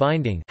qualia or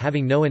binding,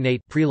 having no innate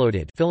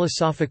preloaded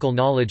philosophical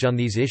knowledge on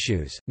these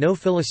issues, no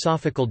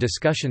philosophical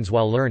discussions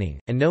while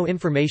learning, and no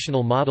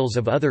informational models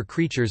of other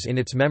creatures in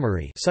its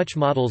memory. Such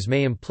models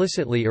may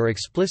implicitly or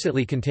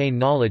explicitly contain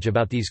knowledge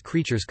about these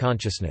creatures'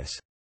 consciousness.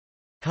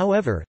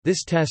 However,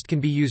 this test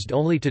can be used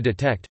only to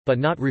detect, but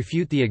not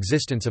refute the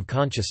existence of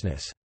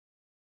consciousness.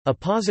 A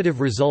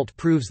positive result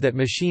proves that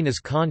machine is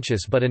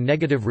conscious, but a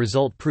negative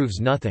result proves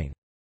nothing.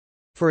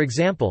 For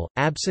example,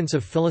 absence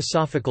of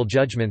philosophical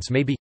judgments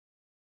may be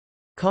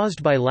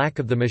caused by lack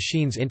of the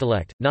machine's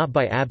intellect, not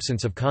by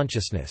absence of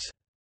consciousness.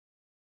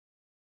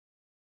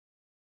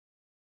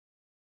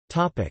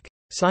 Topic: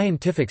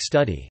 Scientific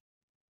study.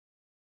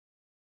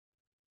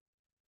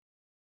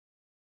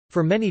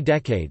 For many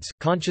decades,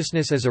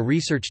 consciousness as a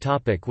research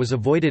topic was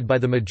avoided by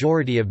the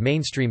majority of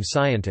mainstream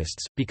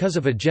scientists, because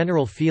of a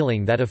general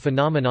feeling that a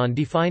phenomenon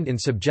defined in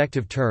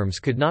subjective terms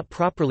could not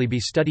properly be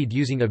studied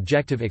using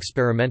objective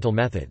experimental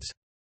methods.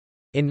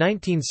 In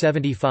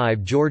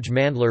 1975, George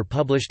Mandler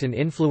published an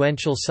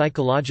influential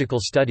psychological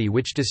study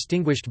which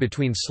distinguished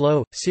between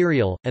slow,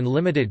 serial, and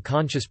limited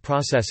conscious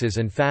processes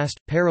and fast,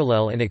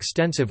 parallel and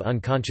extensive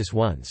unconscious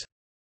ones.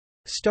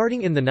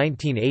 Starting in the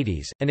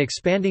 1980s, an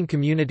expanding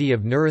community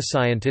of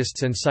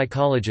neuroscientists and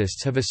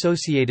psychologists have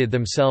associated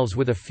themselves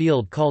with a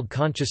field called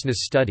consciousness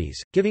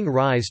studies, giving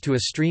rise to a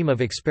stream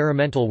of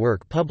experimental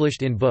work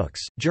published in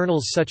books,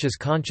 journals such as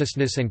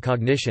Consciousness and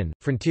Cognition,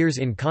 Frontiers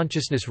in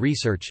Consciousness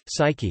Research,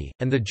 Psyche,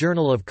 and the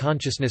Journal of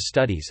Consciousness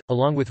Studies,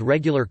 along with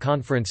regular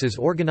conferences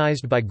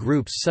organized by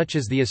groups such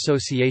as the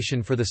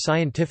Association for the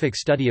Scientific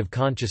Study of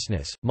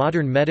Consciousness.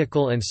 Modern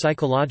medical and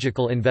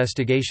psychological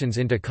investigations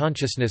into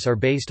consciousness are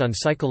based on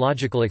psychological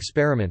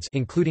experiments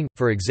including,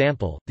 for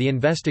example, the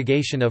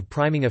investigation of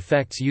priming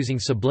effects using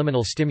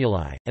subliminal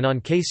stimuli, and on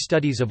case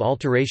studies of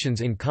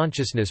alterations in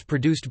consciousness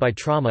produced by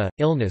trauma,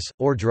 illness,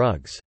 or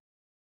drugs.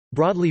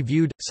 Broadly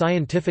viewed,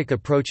 scientific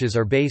approaches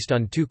are based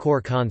on two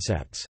core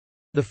concepts.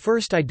 The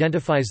first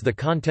identifies the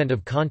content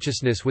of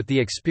consciousness with the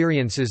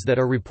experiences that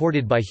are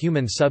reported by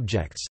human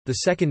subjects, the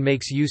second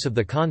makes use of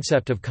the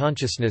concept of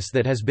consciousness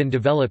that has been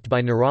developed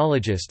by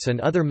neurologists and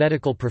other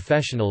medical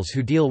professionals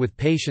who deal with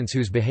patients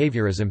whose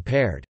behavior is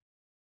impaired.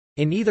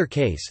 In either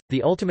case,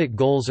 the ultimate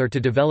goals are to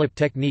develop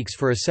techniques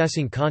for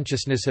assessing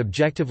consciousness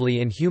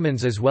objectively in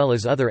humans as well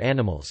as other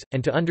animals,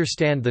 and to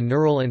understand the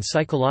neural and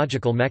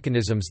psychological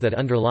mechanisms that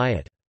underlie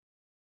it.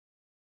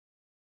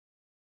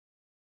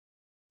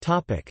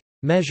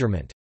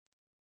 Measurement.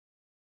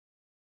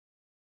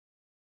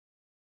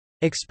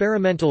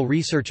 Experimental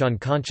research on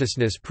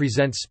consciousness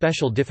presents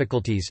special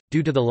difficulties,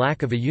 due to the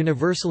lack of a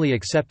universally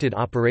accepted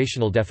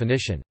operational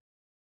definition.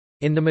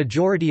 In the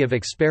majority of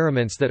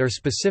experiments that are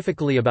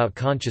specifically about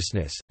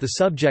consciousness, the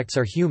subjects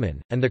are human,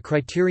 and the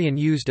criterion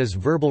used is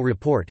verbal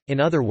report.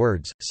 In other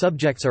words,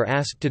 subjects are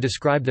asked to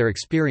describe their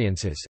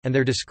experiences, and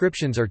their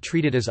descriptions are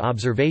treated as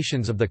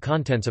observations of the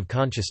contents of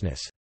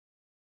consciousness.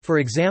 For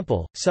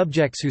example,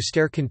 subjects who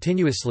stare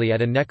continuously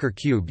at a Necker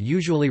cube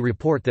usually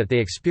report that they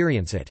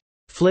experience it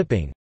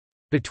flipping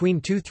between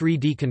two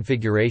 3D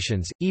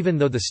configurations, even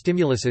though the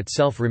stimulus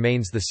itself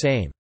remains the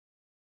same.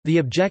 The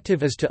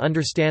objective is to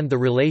understand the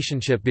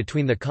relationship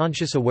between the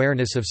conscious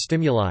awareness of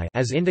stimuli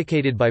as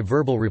indicated by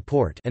verbal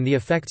report and the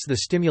effects the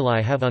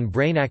stimuli have on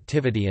brain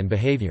activity and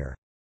behavior.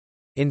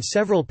 In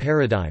several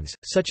paradigms,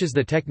 such as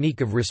the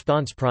technique of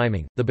response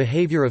priming, the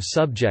behavior of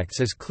subjects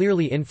is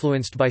clearly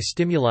influenced by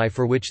stimuli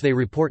for which they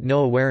report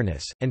no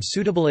awareness, and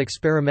suitable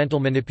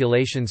experimental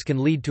manipulations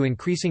can lead to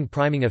increasing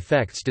priming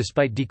effects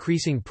despite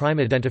decreasing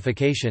prime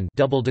identification,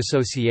 double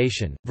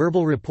dissociation.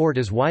 Verbal report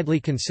is widely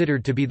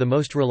considered to be the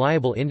most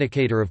reliable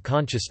indicator of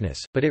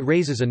consciousness, but it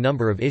raises a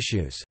number of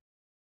issues.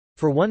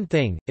 For one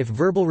thing, if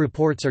verbal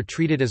reports are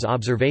treated as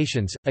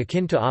observations,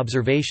 akin to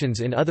observations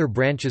in other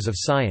branches of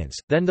science,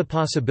 then the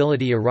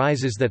possibility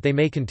arises that they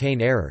may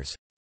contain errors.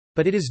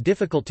 But it is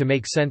difficult to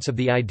make sense of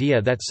the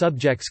idea that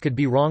subjects could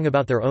be wrong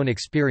about their own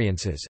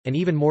experiences, and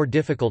even more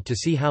difficult to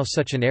see how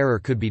such an error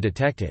could be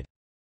detected.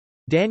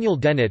 Daniel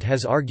Dennett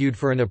has argued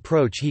for an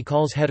approach he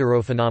calls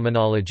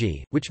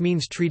heterophenomenology, which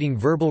means treating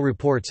verbal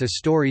reports as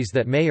stories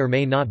that may or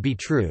may not be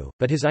true,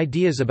 but his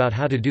ideas about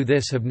how to do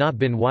this have not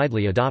been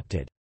widely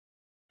adopted.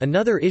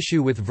 Another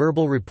issue with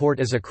verbal report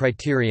as a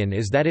criterion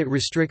is that it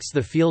restricts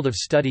the field of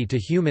study to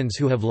humans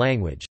who have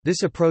language.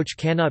 This approach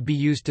cannot be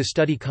used to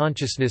study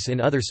consciousness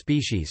in other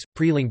species,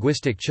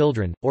 pre-linguistic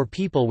children, or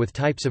people with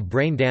types of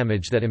brain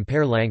damage that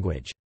impair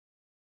language.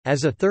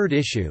 As a third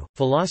issue,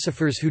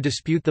 philosophers who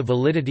dispute the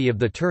validity of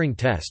the Turing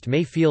test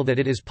may feel that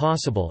it is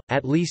possible,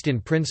 at least in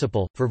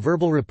principle, for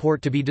verbal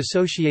report to be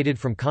dissociated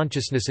from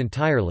consciousness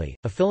entirely.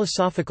 A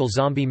philosophical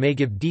zombie may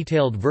give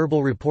detailed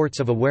verbal reports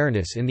of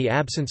awareness in the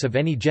absence of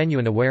any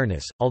genuine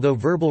awareness, although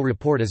verbal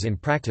report is in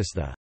practice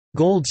the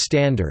gold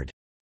standard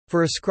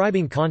for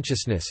ascribing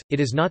consciousness, it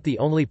is not the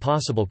only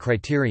possible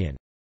criterion.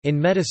 In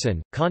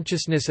medicine,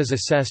 consciousness is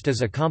assessed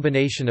as a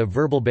combination of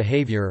verbal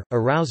behavior,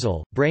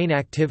 arousal, brain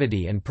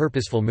activity and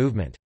purposeful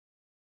movement.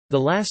 The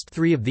last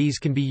three of these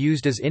can be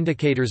used as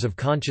indicators of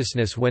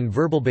consciousness when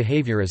verbal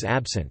behavior is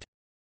absent.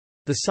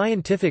 The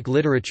scientific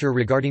literature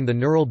regarding the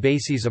neural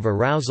bases of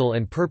arousal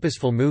and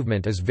purposeful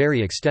movement is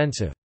very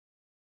extensive.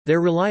 Their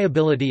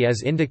reliability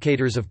as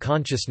indicators of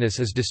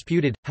consciousness is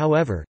disputed,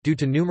 however, due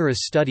to numerous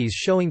studies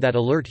showing that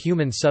alert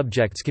human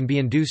subjects can be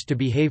induced to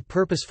behave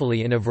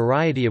purposefully in a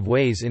variety of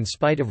ways in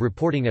spite of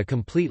reporting a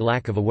complete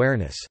lack of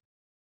awareness.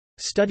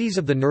 Studies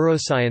of the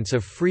neuroscience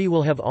of free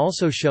will have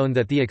also shown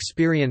that the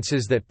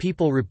experiences that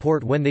people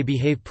report when they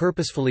behave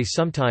purposefully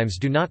sometimes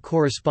do not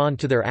correspond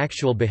to their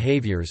actual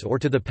behaviors or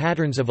to the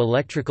patterns of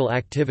electrical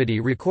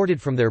activity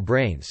recorded from their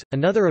brains.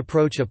 Another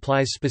approach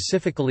applies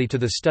specifically to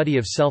the study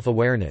of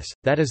self-awareness,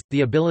 that is,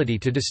 the ability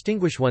to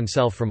distinguish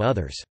oneself from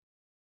others.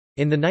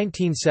 In the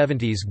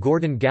 1970s,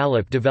 Gordon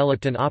Gallup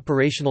developed an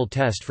operational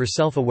test for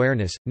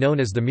self-awareness, known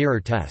as the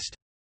mirror test.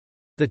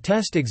 The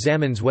test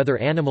examines whether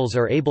animals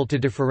are able to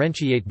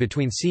differentiate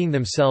between seeing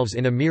themselves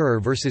in a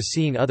mirror versus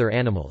seeing other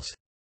animals.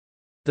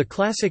 The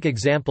classic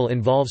example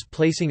involves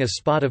placing a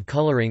spot of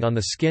coloring on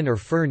the skin or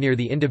fur near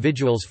the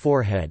individual's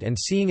forehead and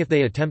seeing if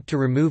they attempt to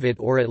remove it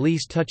or at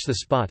least touch the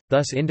spot,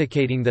 thus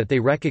indicating that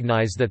they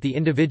recognize that the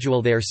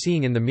individual they are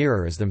seeing in the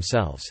mirror is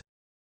themselves.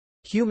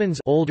 Humans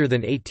older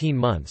than 18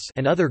 months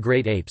and other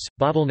great apes,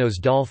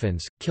 bottlenose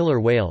dolphins, killer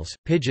whales,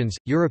 pigeons,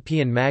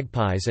 European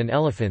magpies and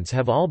elephants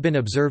have all been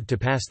observed to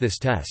pass this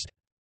test.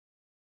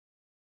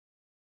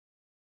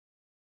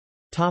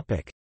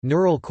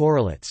 Neural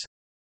correlates.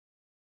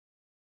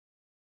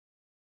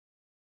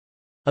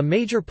 A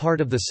major part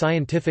of the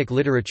scientific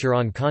literature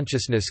on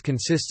consciousness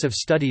consists of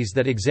studies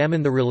that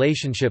examine the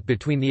relationship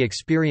between the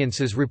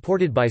experiences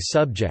reported by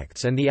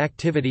subjects and the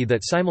activity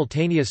that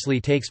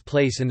simultaneously takes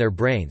place in their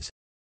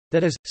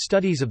brains—that is,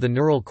 studies of the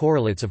neural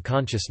correlates of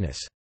consciousness.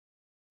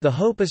 The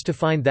hope is to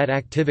find that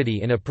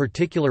activity in a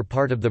particular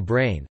part of the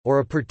brain, or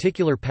a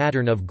particular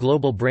pattern of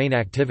global brain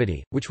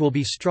activity, which will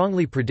be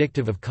strongly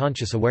predictive of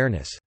conscious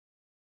awareness.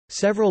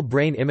 Several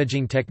brain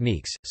imaging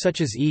techniques,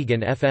 such as EEG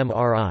and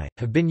fMRI,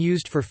 have been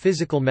used for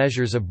physical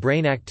measures of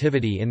brain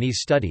activity in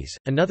these studies.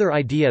 Another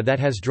idea that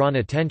has drawn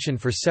attention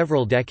for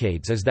several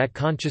decades is that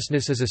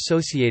consciousness is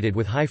associated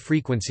with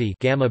high-frequency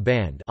gamma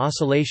band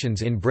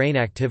oscillations in brain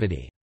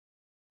activity.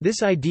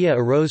 This idea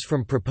arose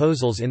from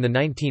proposals in the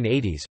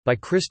 1980s, by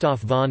Christoph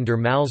von der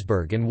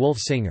Malsberg and Wolf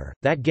Singer,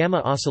 that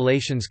gamma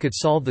oscillations could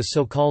solve the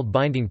so-called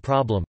binding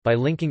problem, by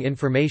linking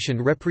information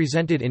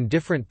represented in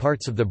different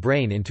parts of the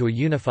brain into a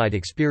unified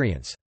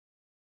experience.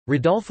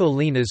 Rodolfo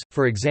Linares,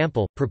 for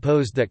example,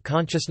 proposed that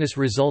consciousness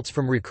results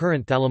from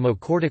recurrent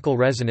thalamocortical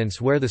resonance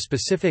where the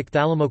specific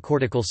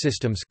thalamocortical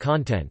systems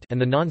content and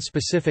the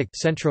non-specific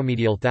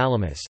centromedial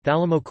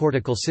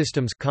thalamocortical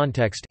systems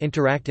context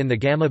interact in the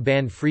gamma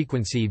band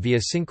frequency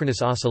via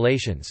synchronous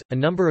oscillations. A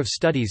number of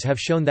studies have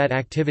shown that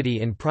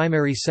activity in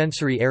primary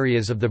sensory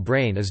areas of the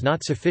brain is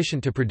not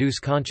sufficient to produce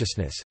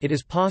consciousness. It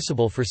is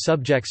possible for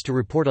subjects to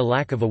report a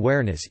lack of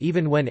awareness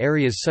even when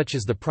areas such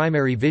as the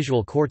primary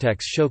visual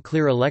cortex show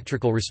clear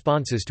electrical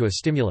responses to a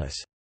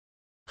stimulus.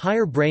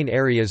 Higher brain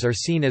areas are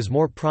seen as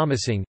more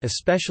promising,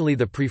 especially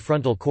the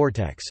prefrontal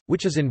cortex,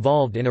 which is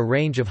involved in a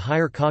range of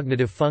higher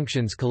cognitive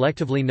functions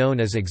collectively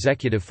known as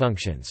executive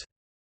functions.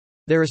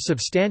 There is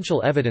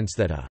substantial evidence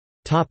that a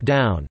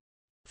top-down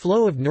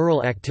flow of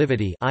neural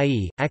activity,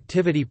 i.e.,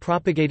 activity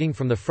propagating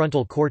from the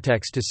frontal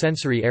cortex to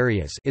sensory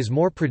areas, is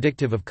more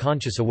predictive of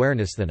conscious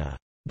awareness than a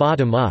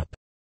bottom-up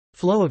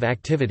flow of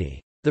activity.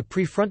 The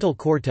prefrontal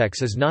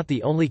cortex is not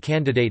the only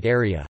candidate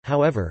area,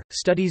 however.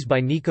 Studies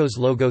by Nikos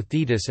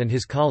Logothetis and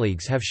his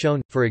colleagues have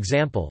shown, for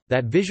example,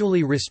 that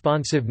visually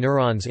responsive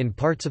neurons in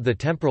parts of the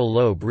temporal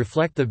lobe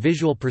reflect the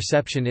visual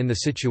perception in the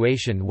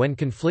situation when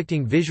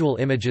conflicting visual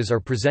images are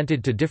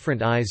presented to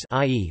different eyes,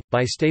 i.e.,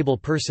 bistable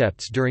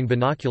percepts during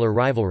binocular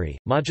rivalry.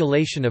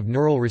 Modulation of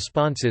neural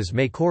responses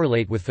may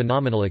correlate with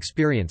phenomenal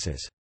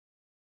experiences.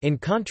 In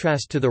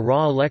contrast to the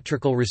raw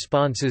electrical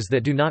responses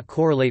that do not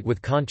correlate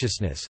with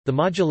consciousness, the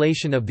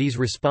modulation of these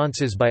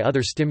responses by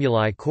other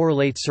stimuli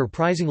correlates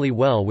surprisingly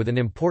well with an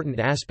important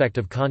aspect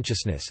of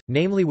consciousness,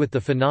 namely with the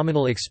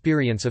phenomenal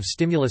experience of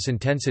stimulus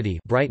intensity,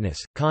 brightness,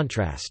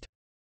 contrast.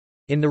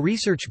 In the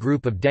research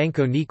group of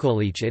Danko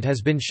Nikolic, it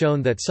has been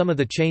shown that some of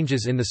the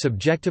changes in the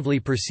subjectively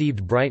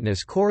perceived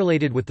brightness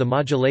correlated with the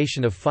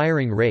modulation of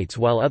firing rates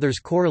while others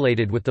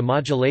correlated with the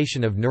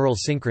modulation of neural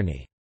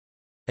synchrony.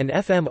 An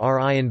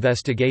fMRI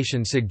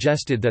investigation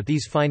suggested that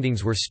these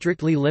findings were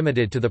strictly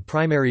limited to the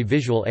primary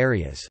visual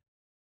areas.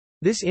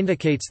 This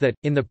indicates that,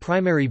 in the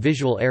primary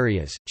visual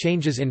areas,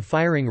 changes in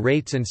firing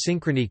rates and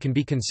synchrony can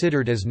be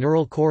considered as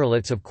neural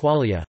correlates of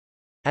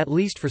qualia—at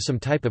least for some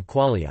type of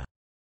qualia.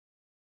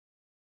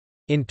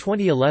 In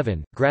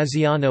 2011,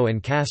 Graziano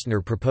and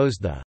Kastner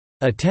proposed the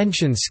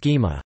attention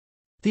schema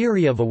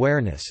theory of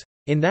awareness.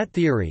 In that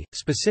theory,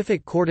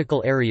 specific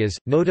cortical areas,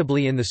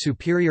 notably in the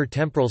superior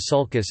temporal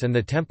sulcus and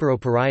the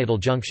temporoparietal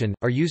junction,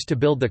 are used to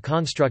build the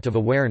construct of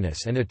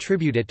awareness and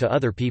attribute it to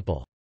other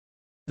people.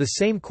 The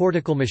same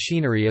cortical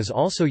machinery is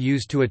also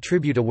used to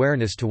attribute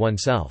awareness to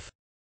oneself.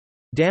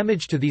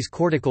 Damage to these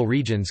cortical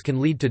regions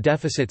can lead to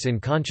deficits in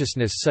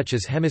consciousness such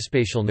as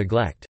hemispatial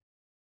neglect.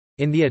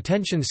 In the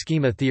attention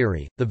schema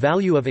theory, the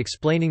value of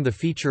explaining the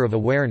feature of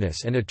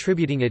awareness and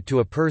attributing it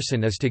to a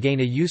person is to gain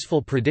a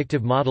useful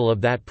predictive model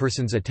of that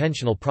person's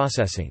attentional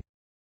processing.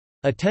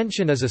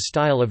 Attention is a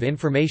style of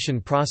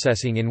information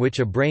processing in which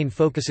a brain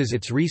focuses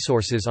its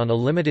resources on a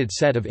limited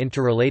set of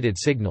interrelated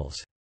signals.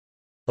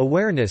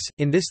 Awareness,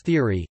 in this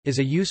theory, is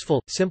a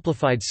useful,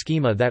 simplified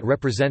schema that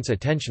represents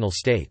attentional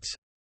states.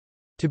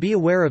 To be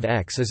aware of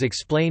X is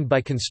explained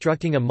by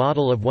constructing a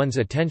model of one's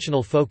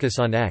attentional focus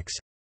on X.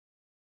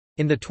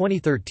 In the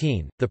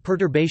 2013, the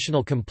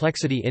Perturbational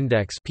Complexity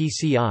Index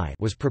 (PCI)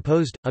 was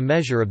proposed, a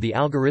measure of the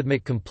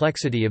algorithmic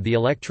complexity of the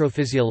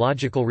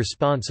electrophysiological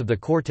response of the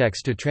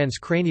cortex to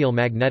transcranial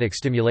magnetic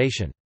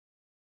stimulation.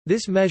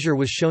 This measure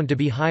was shown to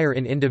be higher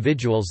in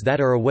individuals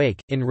that are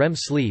awake, in REM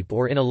sleep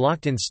or in a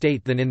locked-in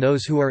state than in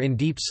those who are in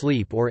deep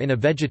sleep or in a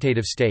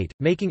vegetative state,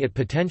 making it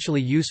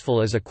potentially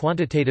useful as a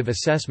quantitative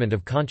assessment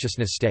of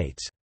consciousness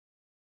states.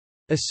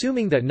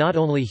 Assuming that not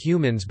only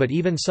humans but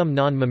even some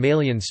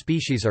non-mammalian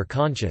species are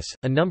conscious,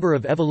 a number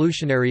of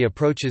evolutionary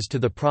approaches to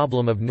the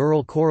problem of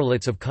neural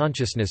correlates of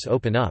consciousness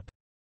open up.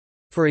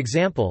 For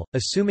example,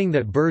 assuming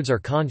that birds are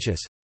conscious,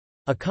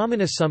 a common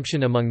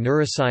assumption among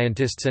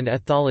neuroscientists and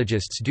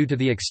ethologists due to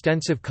the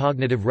extensive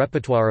cognitive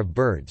repertoire of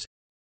birds.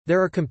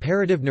 There are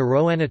comparative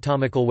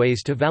neuroanatomical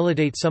ways to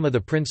validate some of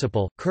the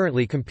principal,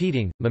 currently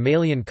competing,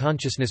 mammalian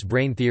consciousness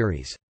brain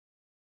theories.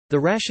 The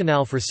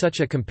rationale for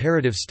such a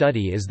comparative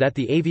study is that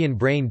the avian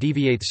brain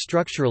deviates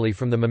structurally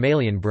from the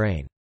mammalian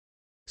brain.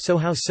 So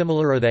how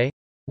similar are they?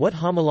 What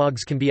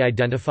homologs can be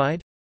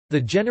identified? The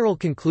general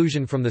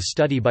conclusion from the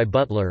study by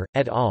Butler,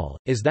 et al.,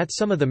 is that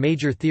some of the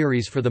major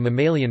theories for the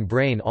mammalian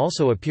brain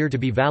also appear to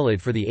be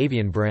valid for the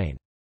avian brain.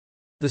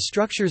 The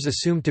structures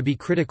assumed to be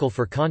critical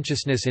for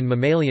consciousness in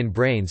mammalian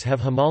brains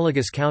have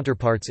homologous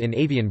counterparts in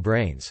avian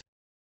brains.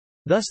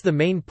 Thus the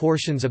main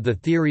portions of the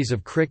theories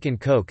of Crick and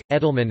Koch,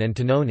 Edelman and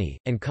Tononi,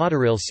 and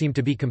Cotterill seem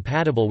to be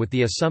compatible with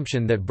the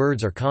assumption that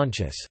birds are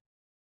conscious.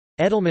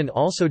 Edelman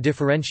also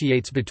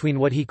differentiates between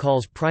what he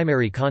calls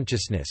primary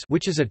consciousness,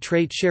 which is a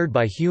trait shared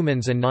by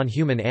humans and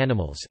non-human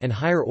animals, and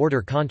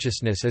higher-order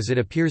consciousness as it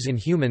appears in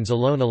humans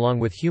alone along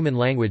with human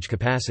language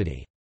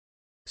capacity.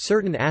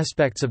 Certain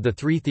aspects of the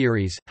three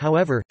theories,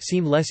 however,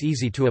 seem less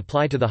easy to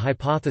apply to the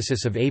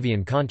hypothesis of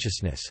avian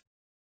consciousness.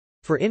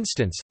 For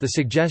instance, the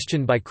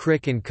suggestion by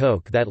Crick and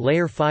Koch that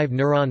layer 5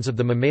 neurons of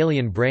the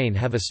mammalian brain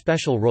have a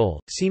special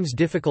role, seems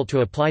difficult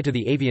to apply to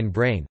the avian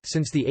brain,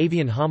 since the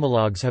avian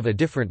homologs have a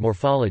different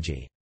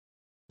morphology.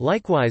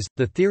 Likewise,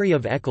 the theory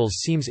of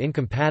Eccles seems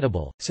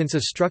incompatible, since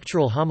a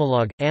structural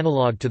homolog,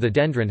 analog to the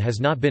dendron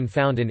has not been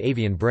found in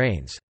avian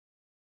brains.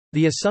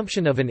 The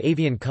assumption of an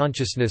avian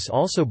consciousness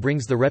also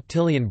brings the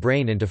reptilian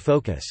brain into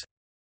focus.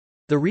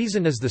 The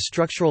reason is the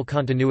structural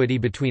continuity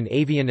between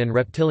avian and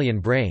reptilian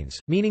brains,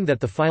 meaning that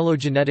the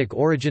phylogenetic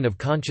origin of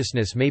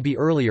consciousness may be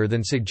earlier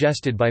than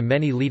suggested by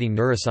many leading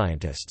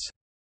neuroscientists.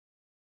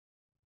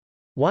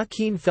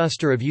 Joaquin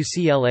Fuster of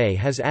UCLA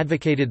has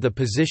advocated the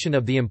position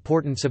of the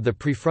importance of the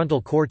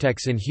prefrontal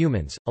cortex in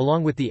humans,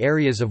 along with the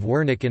areas of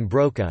Wernicke and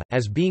Broca,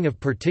 as being of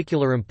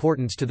particular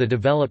importance to the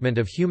development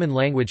of human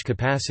language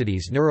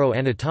capacities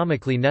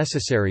neuroanatomically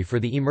necessary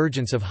for the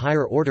emergence of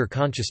higher-order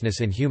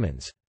consciousness in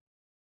humans.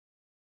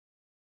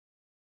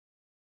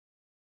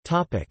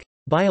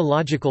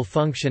 Biological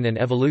function and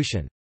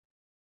evolution.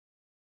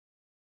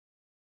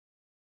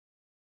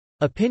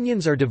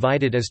 Opinions are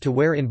divided as to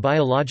where in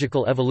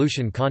biological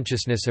evolution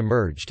consciousness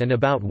emerged and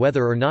about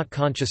whether or not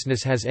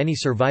consciousness has any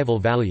survival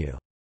value.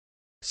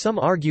 Some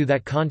argue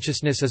that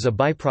consciousness is a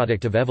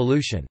byproduct of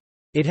evolution.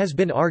 It has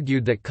been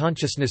argued that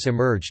consciousness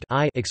emerged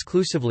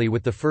exclusively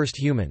with the first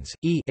humans,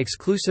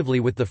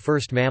 exclusively with the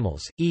first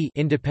mammals,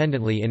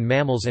 independently in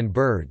mammals and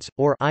birds,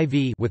 or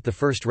with the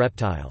first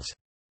reptiles.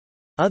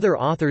 Other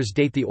authors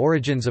date the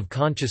origins of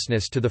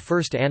consciousness to the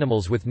first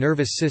animals with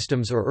nervous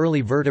systems or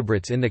early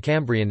vertebrates in the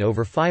Cambrian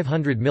over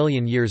 500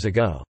 million years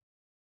ago.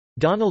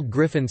 Donald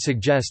Griffin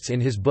suggests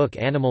in his book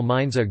Animal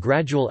Minds a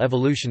gradual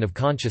evolution of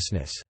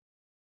consciousness.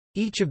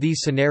 Each of these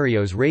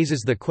scenarios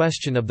raises the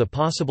question of the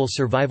possible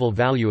survival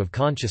value of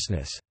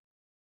consciousness.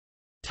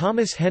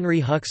 Thomas Henry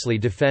Huxley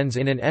defends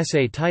in an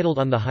essay titled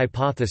On the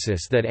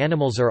Hypothesis that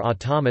Animals are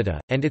Automata,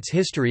 and its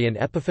history an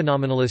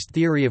epiphenomenalist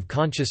theory of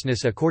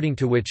consciousness according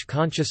to which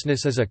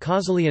consciousness is a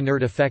causally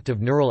inert effect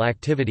of neural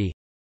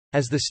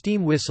activity—as the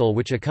steam whistle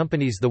which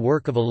accompanies the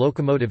work of a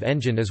locomotive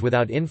engine is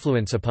without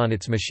influence upon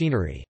its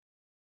machinery.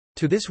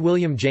 To this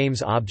William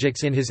James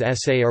objects in his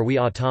essay Are We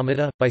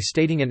Automata? By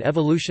stating an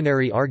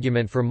evolutionary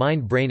argument for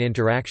mind-brain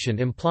interaction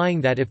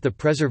implying that if the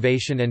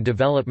preservation and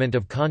development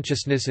of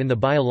consciousness in the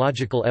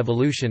biological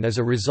evolution is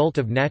a result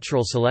of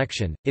natural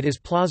selection, it is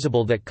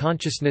plausible that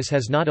consciousness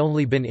has not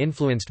only been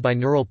influenced by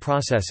neural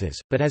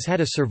processes, but has had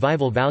a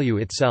survival value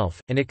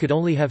itself, and it could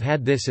only have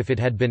had this if it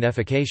had been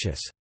efficacious.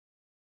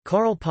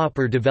 Karl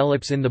Popper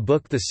develops in the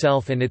book The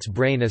Self and Its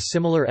Brain a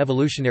similar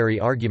evolutionary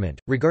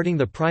argument. Regarding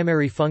the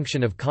primary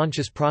function of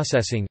conscious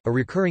processing, a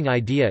recurring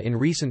idea in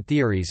recent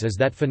theories is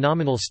that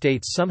phenomenal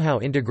states somehow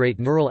integrate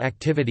neural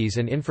activities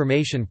and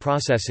information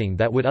processing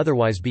that would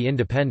otherwise be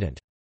independent.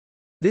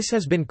 This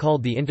has been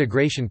called the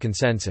integration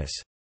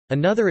consensus.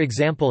 Another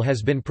example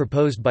has been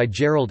proposed by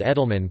Gerald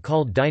Edelman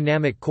called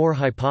dynamic core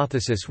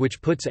hypothesis,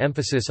 which puts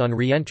emphasis on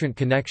reentrant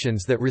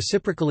connections that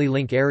reciprocally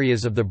link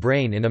areas of the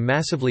brain in a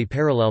massively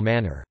parallel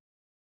manner.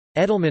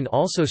 Edelman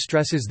also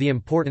stresses the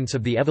importance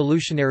of the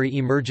evolutionary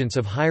emergence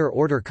of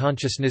higher-order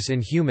consciousness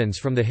in humans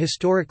from the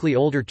historically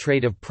older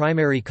trait of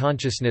primary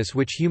consciousness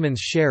which humans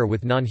share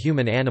with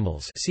non-human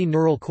animals. See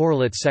neural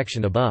correlates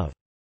section above.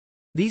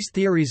 These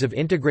theories of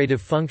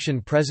integrative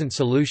function present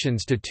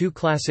solutions to two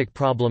classic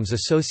problems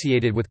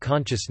associated with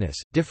consciousness,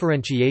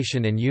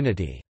 differentiation and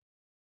unity.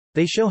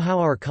 They show how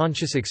our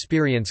conscious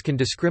experience can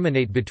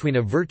discriminate between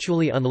a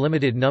virtually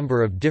unlimited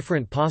number of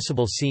different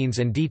possible scenes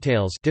and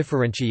details,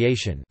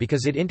 differentiation,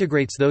 because it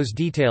integrates those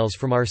details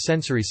from our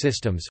sensory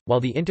systems,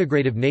 while the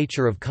integrative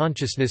nature of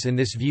consciousness in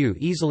this view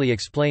easily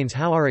explains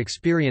how our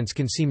experience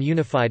can seem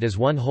unified as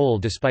one whole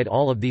despite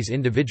all of these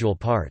individual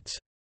parts.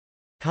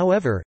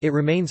 However, it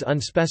remains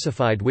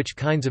unspecified which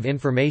kinds of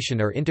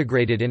information are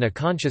integrated in a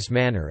conscious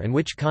manner and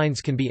which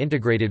kinds can be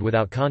integrated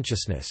without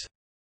consciousness.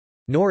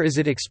 Nor is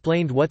it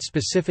explained what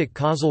specific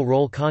causal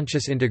role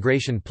conscious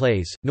integration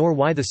plays, nor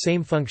why the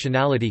same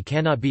functionality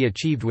cannot be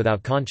achieved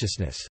without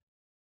consciousness.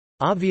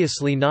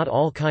 Obviously not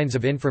all kinds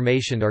of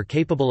information are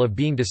capable of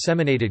being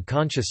disseminated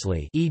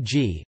consciously,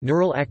 e.g.,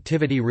 neural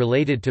activity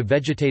related to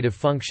vegetative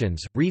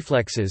functions,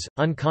 reflexes,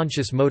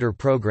 unconscious motor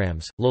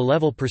programs,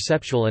 low-level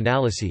perceptual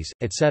analyses,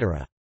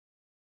 etc.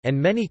 And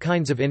many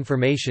kinds of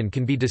information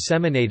can be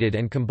disseminated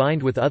and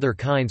combined with other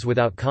kinds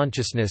without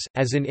consciousness,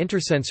 as in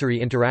intersensory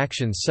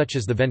interactions such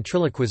as the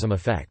ventriloquism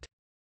effect.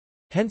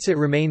 Hence it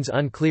remains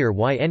unclear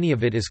why any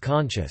of it is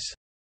conscious.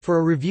 For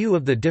a review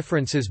of the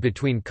differences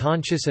between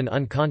conscious and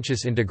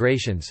unconscious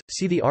integrations,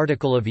 see the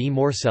article of E.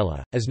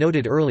 Morcella. As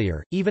noted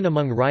earlier, even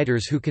among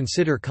writers who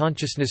consider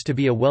consciousness to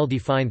be a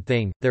well-defined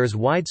thing, there is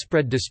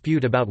widespread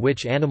dispute about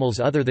which animals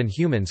other than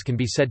humans can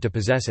be said to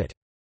possess it.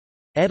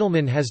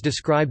 Edelman has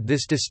described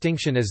this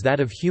distinction as that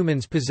of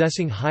humans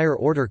possessing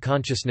higher-order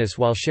consciousness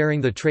while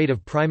sharing the trait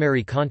of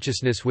primary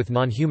consciousness with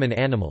non-human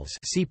animals.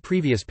 See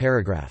previous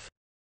paragraph.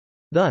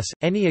 Thus,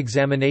 any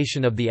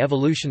examination of the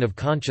evolution of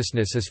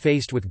consciousness is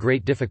faced with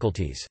great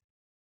difficulties.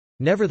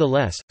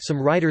 Nevertheless,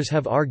 some writers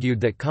have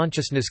argued that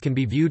consciousness can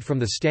be viewed from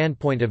the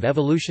standpoint of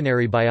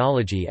evolutionary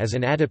biology as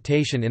an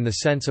adaptation in the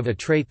sense of a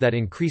trait that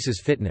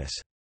increases fitness.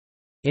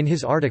 In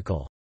his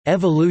article,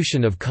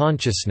 "Evolution of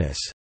Consciousness",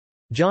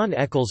 John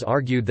Eccles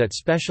argued that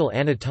special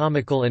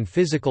anatomical and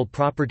physical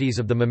properties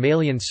of the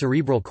mammalian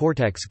cerebral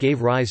cortex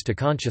gave rise to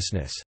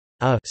consciousness,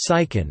 a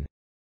psychon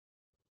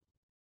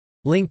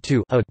linked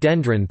to a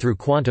dendron through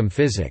quantum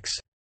physics.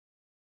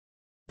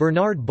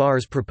 Bernard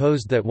Bars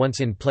proposed that once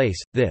in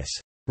place, this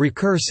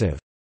recursive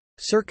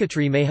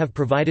circuitry may have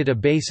provided a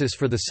basis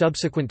for the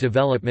subsequent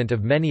development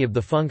of many of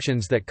the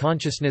functions that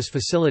consciousness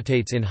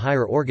facilitates in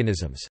higher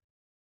organisms.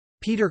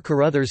 Peter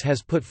Carruthers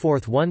has put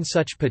forth one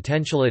such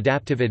potential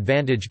adaptive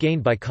advantage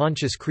gained by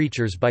conscious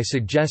creatures by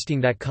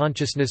suggesting that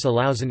consciousness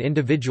allows an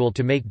individual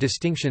to make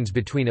distinctions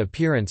between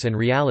appearance and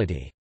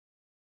reality.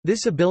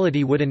 This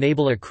ability would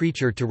enable a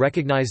creature to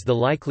recognize the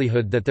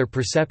likelihood that their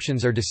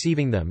perceptions are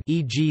deceiving them,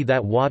 e.g.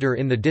 that water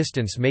in the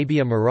distance may be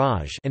a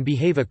mirage, and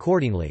behave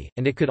accordingly,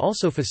 and it could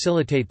also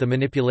facilitate the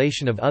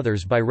manipulation of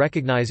others by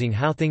recognizing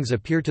how things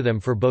appear to them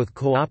for both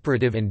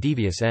cooperative and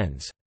devious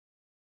ends.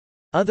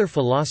 Other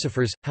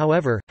philosophers,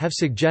 however, have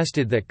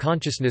suggested that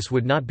consciousness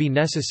would not be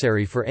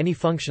necessary for any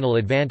functional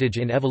advantage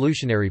in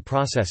evolutionary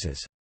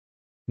processes.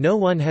 No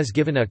one has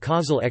given a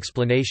causal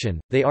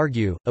explanation, they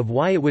argue, of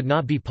why it would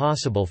not be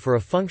possible for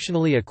a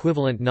functionally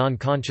equivalent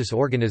non-conscious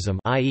organism,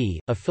 i.e.,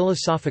 a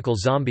philosophical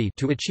zombie,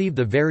 to achieve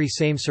the very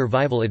same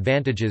survival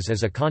advantages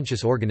as a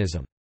conscious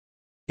organism.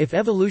 If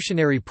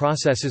evolutionary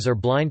processes are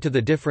blind to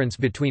the difference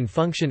between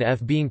function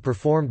F being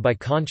performed by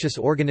conscious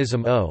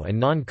organism O and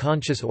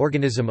non-conscious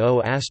organism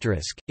O*,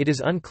 it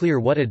is unclear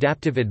what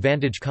adaptive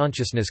advantage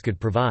consciousness could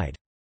provide.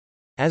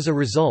 As a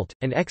result,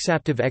 an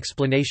exaptive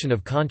explanation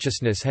of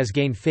consciousness has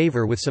gained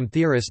favor with some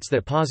theorists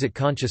that posit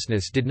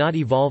consciousness did not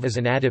evolve as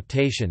an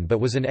adaptation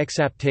but was an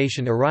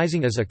exaptation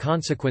arising as a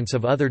consequence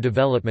of other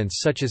developments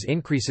such as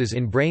increases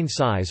in brain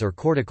size or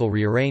cortical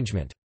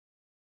rearrangement.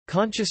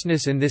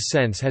 Consciousness in this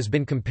sense has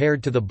been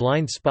compared to the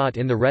blind spot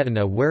in the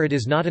retina where it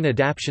is not an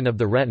adaptation of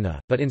the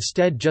retina, but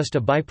instead just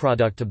a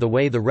byproduct of the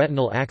way the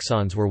retinal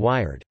axons were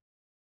wired.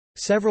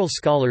 Several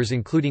scholars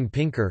including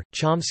Pinker,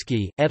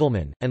 Chomsky,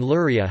 Edelman, and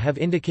Luria have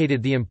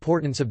indicated the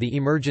importance of the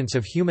emergence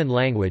of human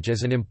language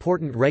as an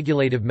important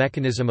regulative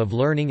mechanism of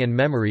learning and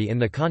memory in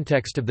the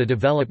context of the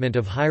development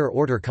of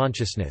higher-order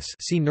consciousness.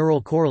 See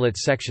neural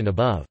correlates section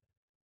above.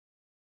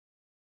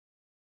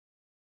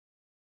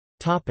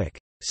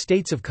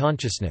 States of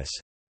consciousness.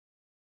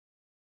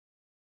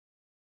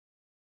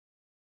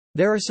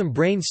 There are some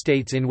brain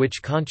states in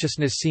which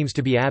consciousness seems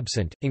to be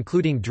absent,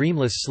 including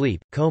dreamless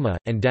sleep, coma,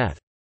 and death.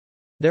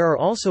 There are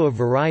also a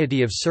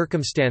variety of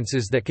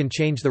circumstances that can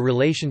change the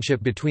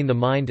relationship between the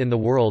mind and the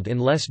world in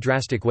less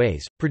drastic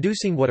ways,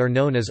 producing what are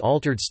known as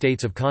altered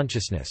states of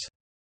consciousness.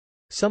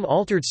 Some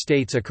altered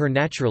states occur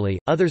naturally,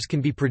 others can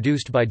be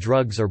produced by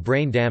drugs or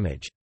brain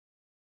damage.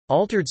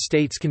 Altered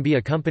states can be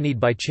accompanied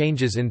by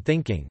changes in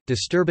thinking,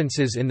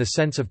 disturbances in the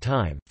sense of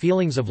time,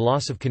 feelings of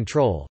loss of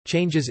control,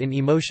 changes in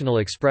emotional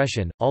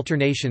expression,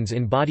 alternations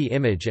in body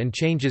image, and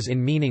changes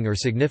in meaning or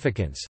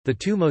significance. The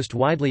two most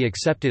widely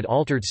accepted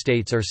altered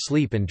states are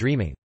sleep and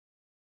dreaming.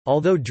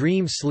 Although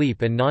dream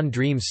sleep and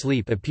non-dream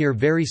sleep appear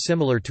very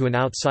similar to an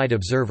outside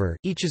observer,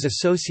 each is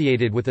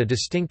associated with a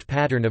distinct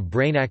pattern of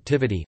brain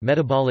activity,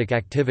 metabolic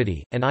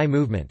activity, and eye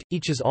movement.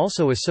 Each is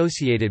also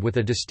associated with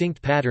a distinct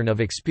pattern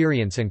of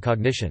experience and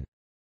cognition.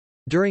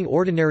 During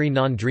ordinary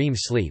non-dream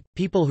sleep,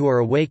 people who are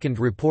awakened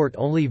report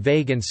only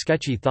vague and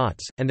sketchy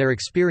thoughts, and their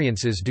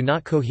experiences do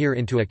not cohere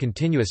into a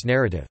continuous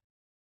narrative.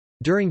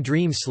 During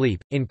dream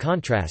sleep, in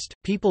contrast,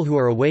 people who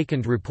are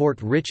awakened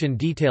report rich and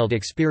detailed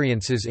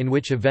experiences in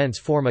which events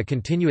form a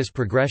continuous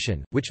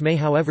progression, which may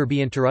however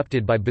be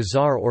interrupted by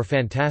bizarre or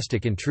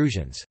fantastic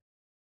intrusions.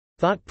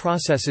 Thought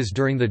processes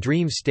during the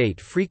dream state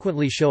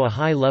frequently show a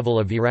high level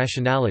of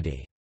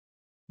irrationality.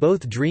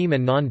 Both dream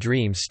and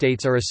non-dream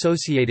states are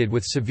associated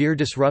with severe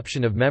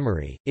disruption of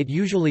memory. It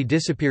usually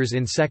disappears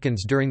in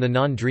seconds during the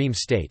non-dream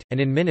state, and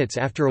in minutes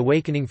after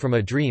awakening from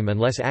a dream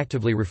unless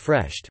actively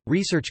refreshed.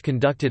 Research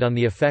conducted on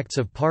the effects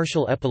of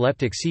partial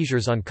epileptic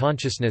seizures on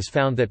consciousness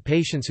found that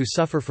patients who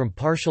suffer from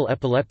partial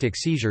epileptic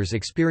seizures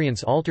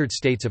experience altered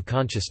states of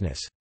consciousness.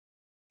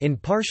 In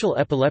partial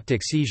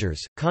epileptic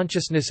seizures,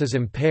 consciousness is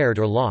impaired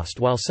or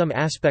lost while some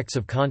aspects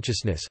of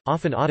consciousness,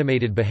 often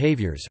automated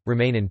behaviors,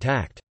 remain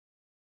intact.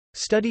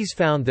 Studies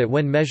found that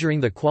when measuring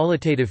the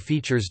qualitative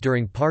features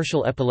during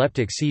partial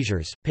epileptic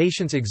seizures,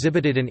 patients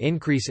exhibited an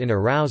increase in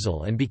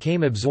arousal and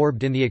became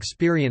absorbed in the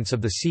experience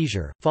of the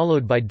seizure,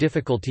 followed by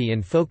difficulty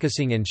in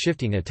focusing and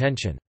shifting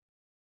attention.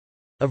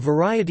 A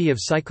variety of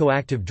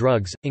psychoactive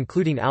drugs,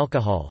 including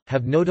alcohol,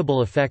 have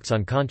notable effects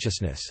on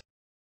consciousness.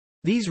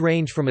 These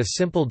range from a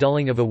simple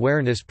dulling of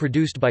awareness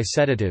produced by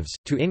sedatives,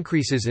 to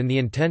increases in the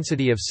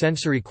intensity of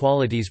sensory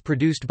qualities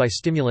produced by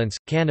stimulants,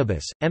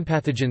 cannabis,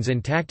 empathogens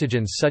and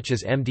tactogens such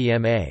as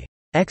MDMA,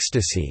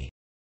 ecstasy,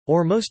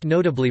 or most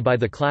notably by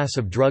the class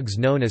of drugs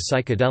known as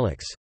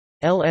psychedelics.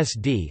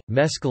 LSD,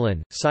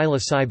 mescaline,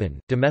 psilocybin,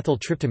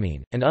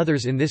 dimethyltryptamine, and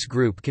others in this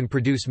group can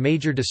produce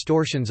major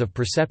distortions of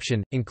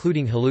perception,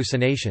 including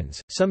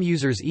hallucinations. Some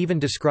users even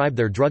describe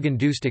their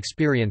drug-induced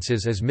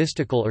experiences as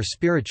mystical or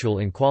spiritual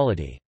in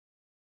quality.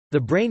 The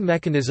brain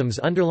mechanisms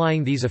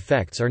underlying these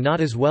effects are not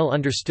as well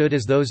understood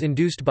as those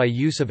induced by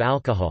use of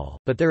alcohol,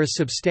 but there is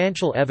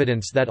substantial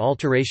evidence that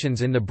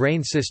alterations in the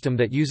brain system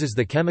that uses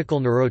the chemical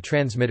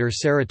neurotransmitter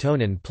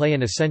serotonin play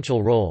an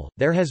essential role.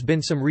 There has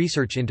been some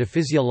research into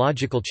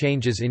physiological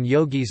changes in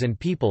yogis and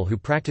people who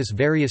practice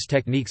various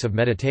techniques of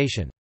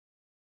meditation.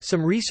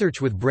 Some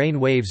research with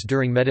brain waves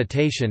during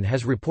meditation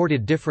has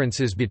reported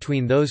differences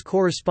between those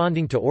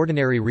corresponding to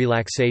ordinary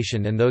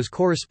relaxation and those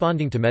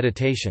corresponding to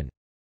meditation.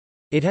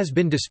 It has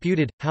been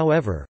disputed,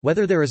 however,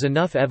 whether there is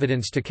enough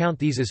evidence to count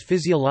these as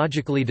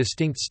physiologically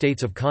distinct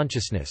states of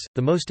consciousness.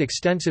 The most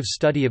extensive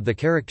study of the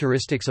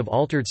characteristics of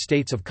altered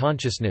states of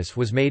consciousness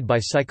was made by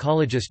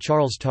psychologist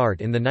Charles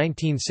Tart in the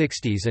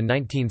 1960s and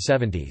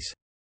 1970s.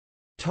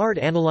 Tart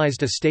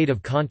analyzed a state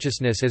of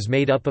consciousness as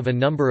made up of a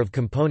number of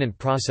component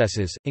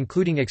processes,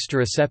 including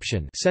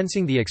exteroception,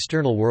 sensing the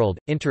external world,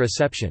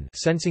 interoception,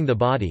 sensing the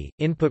body,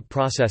 input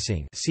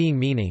processing, seeing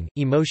meaning,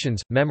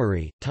 emotions,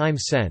 memory, time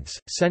sense,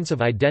 sense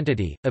of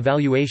identity,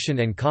 evaluation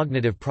and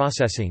cognitive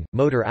processing,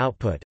 motor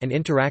output, and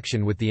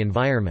interaction with the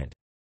environment.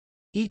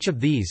 Each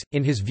of these,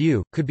 in his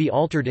view, could be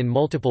altered in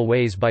multiple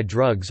ways by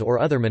drugs or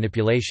other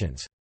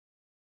manipulations.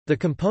 The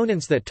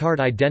components that Tart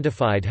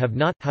identified have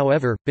not,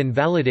 however, been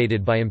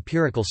validated by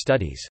empirical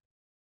studies.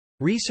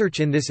 Research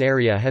in this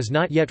area has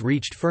not yet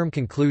reached firm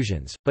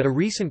conclusions, but a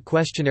recent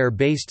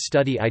questionnaire-based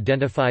study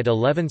identified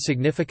 11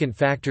 significant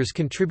factors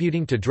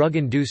contributing to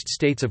drug-induced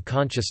states of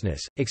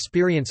consciousness: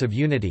 experience of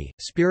unity,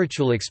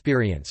 spiritual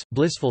experience,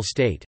 blissful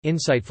state,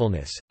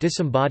 insightfulness,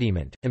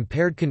 disembodiment,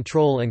 impaired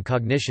control and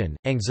cognition,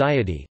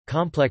 anxiety,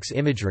 complex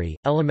imagery,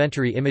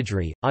 elementary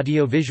imagery,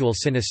 audiovisual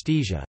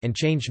synesthesia, and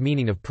changed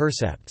meaning of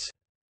percepts.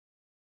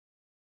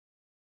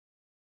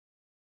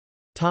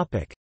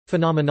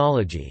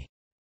 Phenomenology.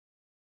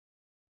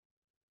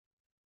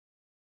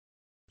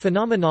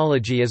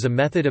 Phenomenology is a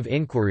method of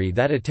inquiry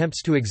that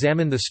attempts to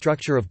examine the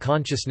structure of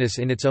consciousness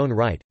in its own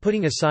right,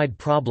 putting aside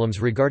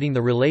problems regarding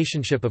the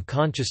relationship of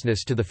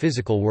consciousness to the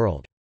physical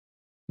world.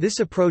 This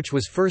approach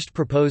was first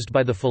proposed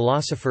by the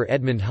philosopher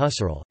Edmund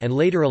Husserl, and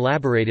later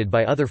elaborated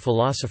by other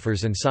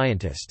philosophers and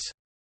scientists.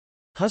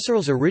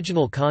 Husserl's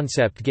original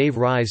concept gave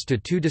rise to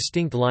two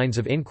distinct lines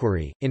of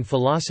inquiry, in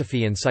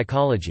philosophy and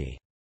psychology.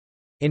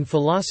 In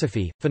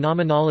philosophy,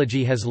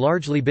 phenomenology has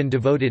largely been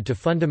devoted to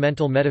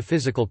fundamental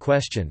metaphysical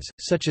questions,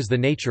 such as the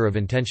nature of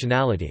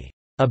intentionality,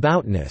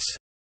 aboutness.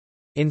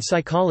 In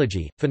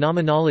psychology,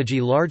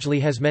 phenomenology largely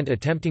has meant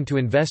attempting to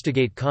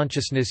investigate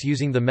consciousness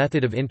using the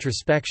method of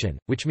introspection,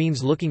 which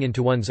means looking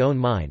into one's own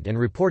mind and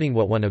reporting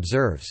what one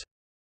observes.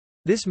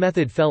 This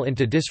method fell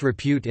into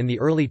disrepute in the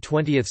early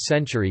 20th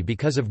century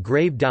because of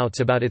grave doubts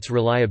about its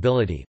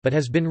reliability, but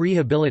has been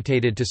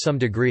rehabilitated to some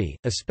degree,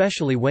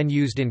 especially when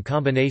used in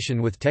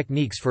combination with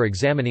techniques for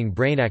examining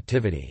brain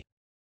activity.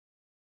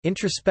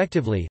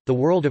 Introspectively, the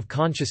world of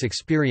conscious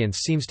experience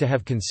seems to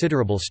have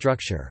considerable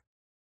structure.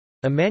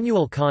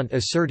 Immanuel Kant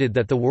asserted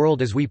that the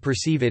world as we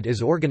perceive it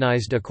is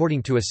organized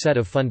according to a set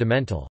of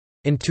fundamental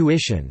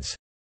intuitions,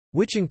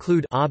 which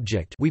include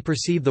object. We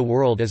perceive the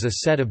world as a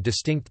set of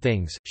distinct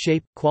things: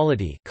 shape,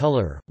 quality,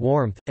 color,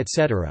 warmth,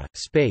 etc.,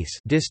 space,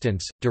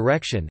 distance,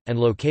 direction, and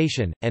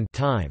location, and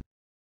time.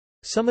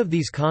 Some of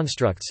these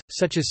constructs,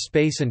 such as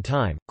space and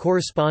time,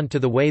 correspond to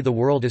the way the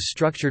world is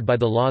structured by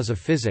the laws of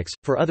physics,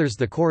 for others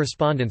the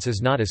correspondence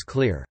is not as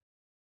clear.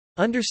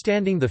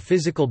 Understanding the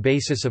physical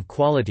basis of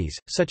qualities,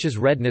 such as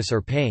redness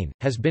or pain,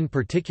 has been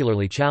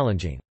particularly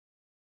challenging.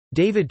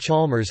 David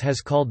Chalmers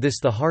has called this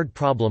the hard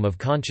problem of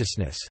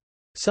consciousness.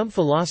 Some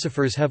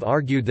philosophers have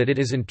argued that it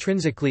is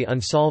intrinsically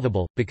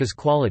unsolvable, because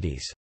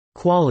qualities,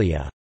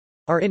 qualia,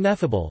 are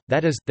ineffable,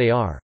 that is, they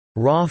are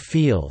raw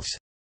fields,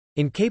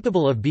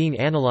 incapable of being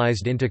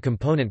analyzed into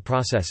component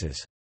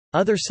processes.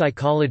 Other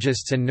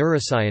psychologists and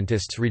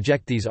neuroscientists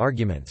reject these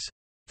arguments.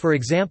 For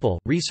example,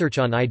 research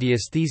on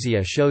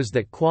ideesthesia shows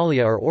that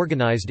qualia are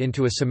organized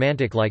into a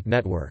semantic-like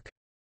network.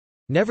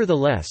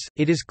 Nevertheless,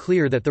 it is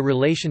clear that the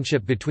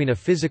relationship between a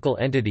physical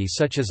entity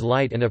such as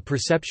light and a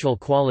perceptual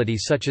quality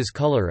such as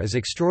color is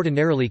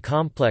extraordinarily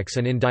complex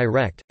and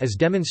indirect, as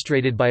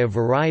demonstrated by a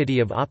variety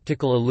of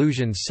optical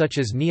illusions such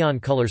as neon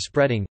color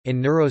spreading.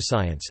 In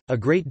neuroscience, a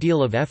great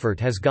deal of effort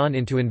has gone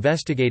into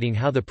investigating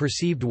how the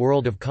perceived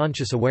world of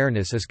conscious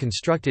awareness is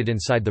constructed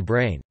inside the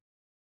brain.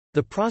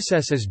 The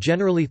process is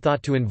generally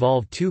thought to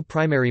involve two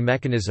primary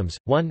mechanisms: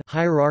 1,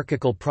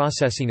 hierarchical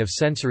processing of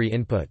sensory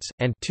inputs,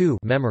 and 2,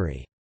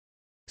 memory.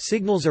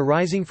 Signals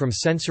arising from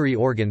sensory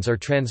organs are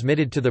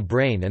transmitted to the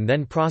brain and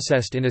then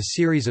processed in a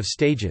series of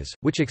stages,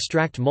 which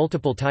extract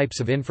multiple types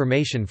of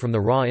information from the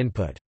raw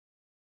input.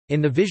 In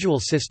the visual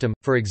system,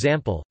 for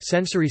example,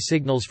 sensory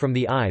signals from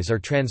the eyes are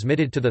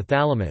transmitted to the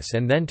thalamus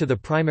and then to the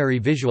primary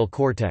visual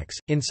cortex.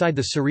 Inside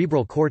the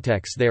cerebral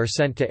cortex, they are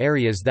sent to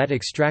areas that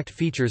extract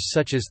features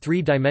such as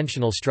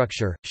three-dimensional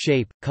structure,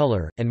 shape,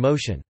 color, and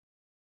motion.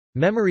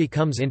 Memory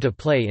comes into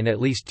play in at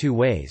least two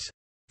ways.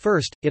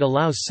 First, it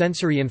allows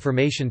sensory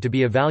information to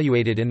be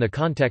evaluated in the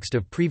context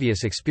of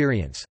previous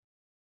experience.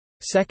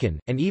 Second,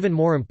 and even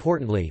more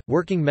importantly,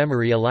 working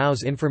memory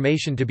allows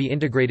information to be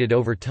integrated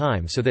over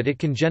time so that it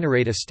can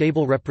generate a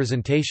stable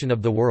representation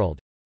of the world.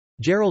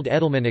 Gerald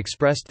Edelman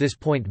expressed this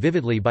point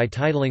vividly by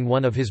titling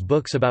one of his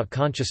books about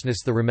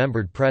consciousness The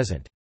Remembered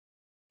Present.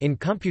 In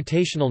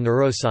computational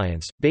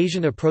neuroscience,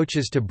 Bayesian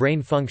approaches to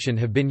brain function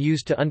have been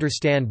used to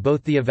understand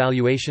both the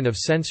evaluation of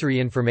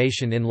sensory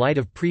information in light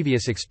of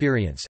previous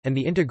experience, and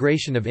the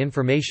integration of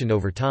information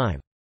over time.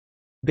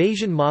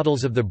 Bayesian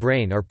models of the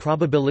brain are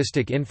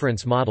probabilistic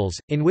inference models,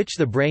 in which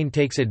the brain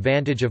takes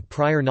advantage of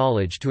prior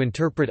knowledge to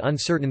interpret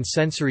uncertain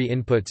sensory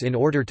inputs in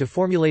order to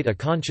formulate a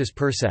conscious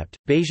percept.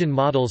 Bayesian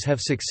models have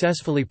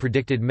successfully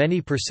predicted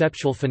many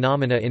perceptual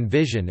phenomena in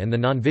vision and the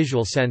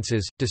non-visual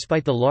senses.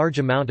 Despite the large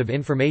amount of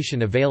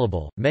information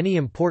available, many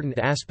important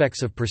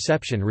aspects of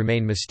perception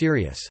remain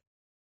mysterious.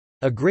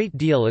 A great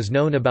deal is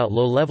known about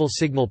low-level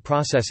signal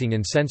processing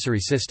in sensory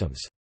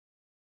systems.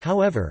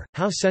 However,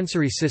 how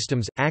sensory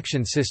systems,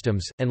 action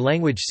systems, and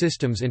language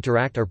systems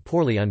interact are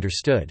poorly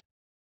understood.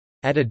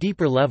 At a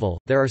deeper level,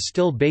 there are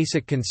still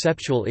basic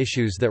conceptual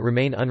issues that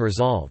remain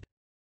unresolved.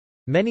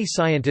 Many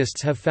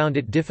scientists have found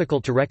it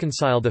difficult to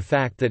reconcile the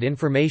fact that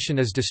information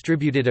is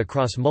distributed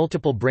across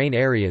multiple brain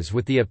areas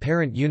with the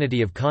apparent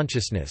unity of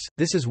consciousness.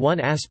 This is one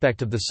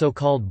aspect of the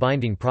so-called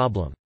binding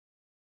problem.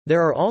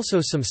 There are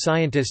also some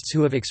scientists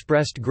who have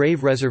expressed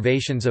grave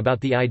reservations about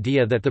the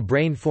idea that the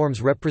brain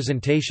forms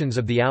representations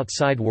of the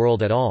outside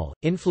world at all.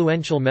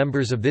 Influential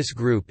members of this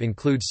group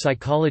include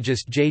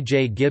psychologist J.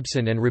 J.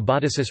 Gibson and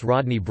roboticist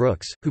Rodney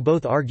Brooks, who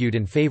both argued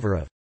in favor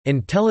of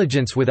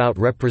intelligence without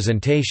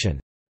representation.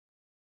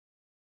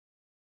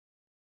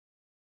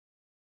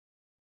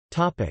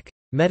 Topic: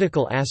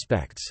 Medical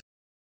aspects.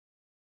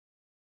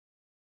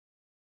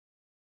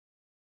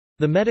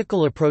 The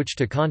medical approach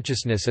to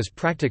consciousness is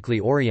practically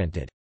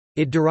oriented.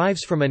 It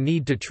derives from a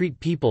need to treat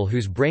people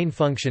whose brain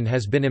function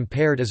has been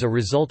impaired as a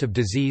result of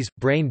disease,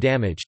 brain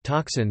damage,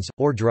 toxins,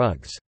 or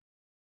drugs.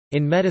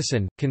 In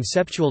medicine,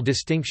 conceptual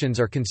distinctions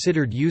are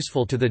considered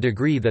useful to the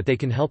degree that they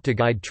can help to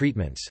guide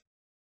treatments.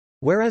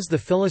 Whereas the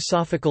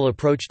philosophical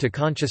approach to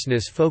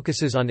consciousness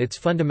focuses on its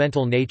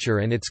fundamental nature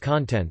and its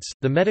contents,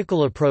 the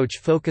medical approach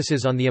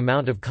focuses on the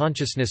amount of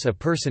consciousness a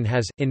person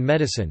has. In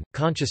medicine,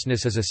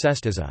 consciousness is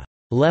assessed as a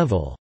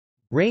level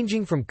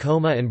ranging from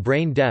coma and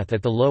brain death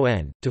at the low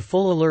end, to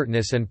full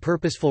alertness and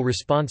purposeful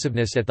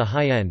responsiveness at the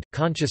high end.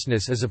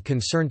 Consciousness is of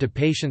concern to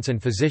patients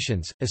and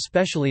physicians,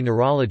 especially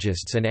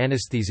neurologists and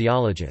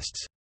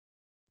anesthesiologists.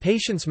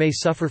 Patients may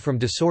suffer from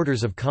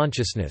disorders of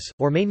consciousness,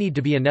 or may need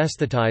to be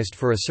anesthetized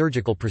for a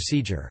surgical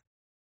procedure.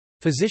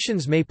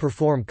 Physicians may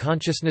perform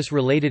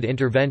consciousness-related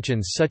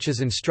interventions such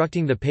as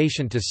instructing the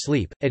patient to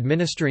sleep,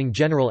 administering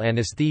general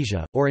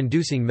anesthesia, or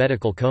inducing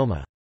medical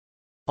coma.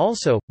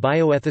 Also,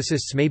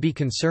 bioethicists may be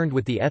concerned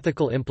with the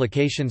ethical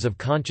implications of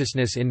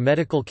consciousness in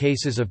medical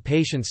cases of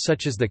patients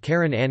such as the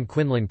Karen Ann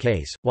Quinlan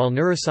case, while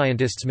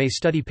neuroscientists may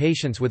study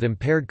patients with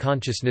impaired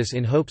consciousness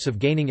in hopes of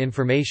gaining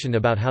information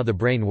about how the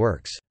brain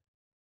works.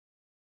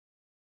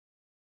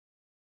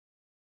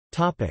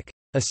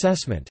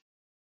 Assessment.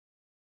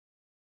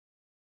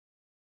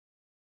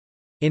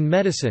 In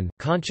medicine,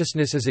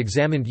 consciousness is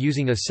examined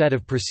using a set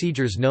of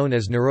procedures known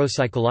as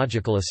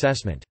neuropsychological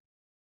assessment.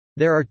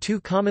 There are two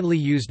commonly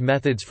used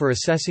methods for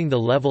assessing the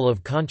level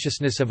of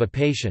consciousness of a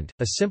patient,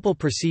 a simple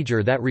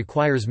procedure that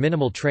requires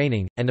minimal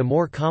training, and a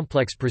more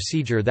complex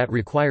procedure that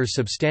requires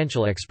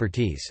substantial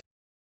expertise.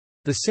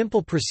 The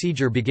simple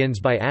procedure begins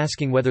by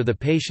asking whether the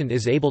patient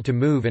is able to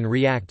move and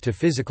react to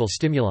physical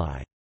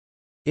stimuli.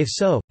 If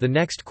so, the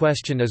next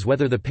question is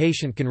whether the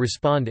patient can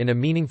respond in a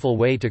meaningful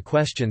way to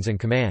questions and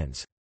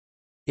commands.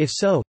 If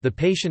so, the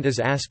patient is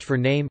asked for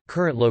name,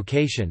 current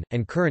location,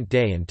 and current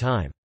day and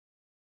time.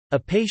 A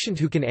patient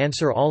who can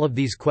answer all of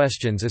these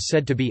questions is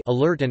said to be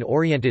alert and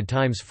oriented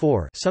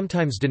 ×4,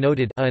 sometimes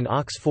denoted A and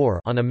OX4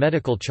 on a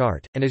medical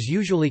chart, and is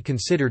usually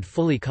considered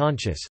fully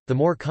conscious. The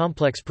more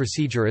complex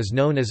procedure is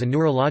known as a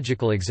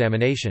neurological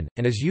examination,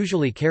 and is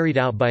usually carried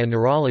out by a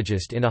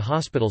neurologist in a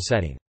hospital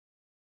setting.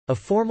 A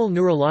formal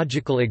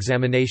neurological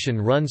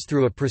examination runs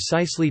through a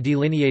precisely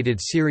delineated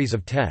series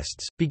of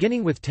tests,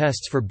 beginning with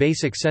tests for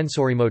basic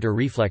sensorimotor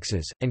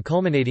reflexes, and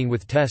culminating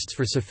with tests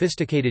for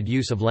sophisticated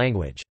use of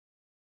language.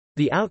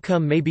 The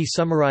outcome may be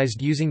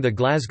summarized using the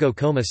Glasgow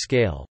Coma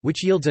Scale,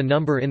 which yields a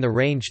number in the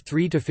range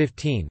 3 to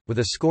 15, with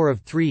a score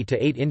of 3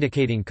 to 8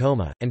 indicating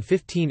coma, and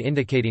 15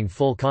 indicating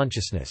full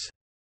consciousness.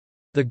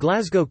 The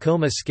Glasgow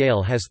Coma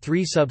Scale has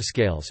 3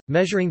 subscales,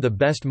 measuring the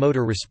best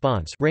motor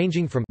response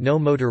ranging from no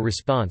motor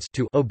response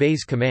to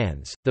obeys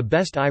commands, the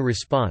best eye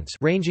response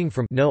ranging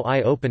from no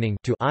eye opening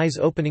to eyes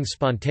opening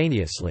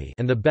spontaneously,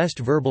 and the best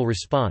verbal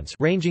response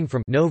ranging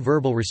from no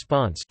verbal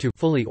response to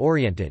fully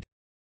oriented.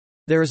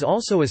 There is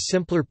also a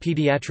simpler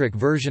pediatric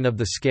version of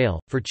the scale,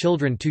 for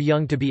children too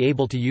young to be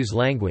able to use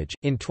language.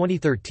 In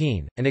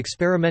 2013, an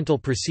experimental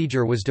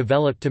procedure was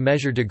developed to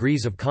measure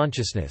degrees of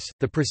consciousness,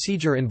 the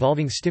procedure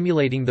involving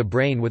stimulating the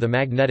brain with a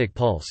magnetic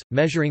pulse,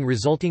 measuring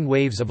resulting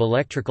waves of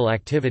electrical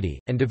activity,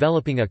 and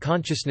developing a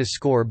consciousness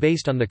score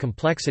based on the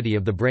complexity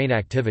of the brain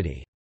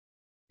activity.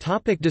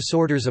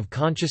 Disorders of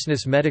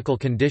consciousness. Medical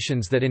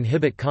conditions that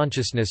inhibit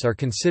consciousness are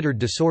considered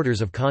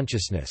disorders of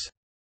consciousness.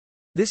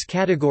 This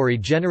category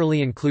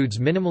generally includes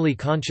minimally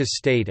conscious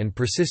state and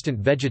persistent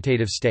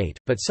vegetative state,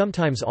 but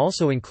sometimes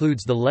also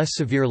includes the less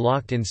severe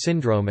locked-in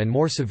syndrome and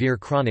more severe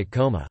chronic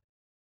coma.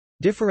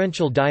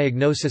 Differential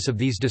diagnosis of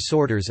these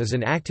disorders is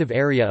an active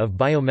area of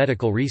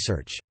biomedical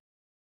research.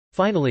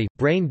 Finally,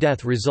 brain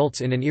death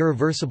results in an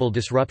irreversible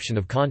disruption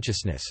of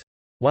consciousness.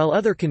 While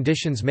other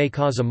conditions may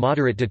cause a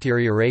moderate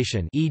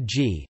deterioration,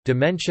 e.g.,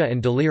 dementia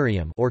and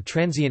delirium, or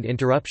transient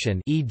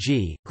interruption,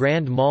 e.g.,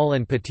 grand mal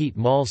and petit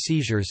mal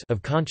seizures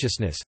of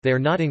consciousness, they are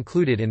not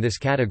included in this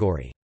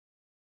category.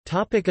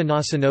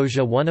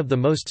 Anosognosia. One of the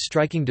most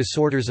striking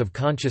disorders of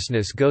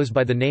consciousness goes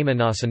by the name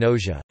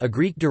anosognosia, a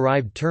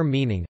Greek-derived term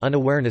meaning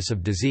unawareness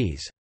of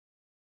disease.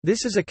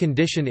 This is a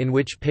condition in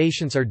which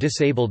patients are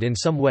disabled in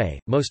some way,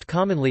 most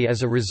commonly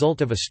as a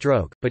result of a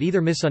stroke, but either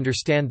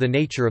misunderstand the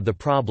nature of the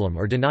problem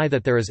or deny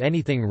that there is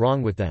anything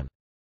wrong with them.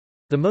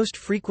 The most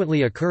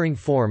frequently occurring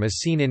form is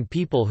seen in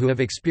people who have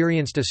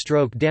experienced a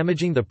stroke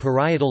damaging the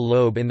parietal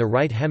lobe in the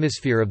right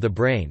hemisphere of the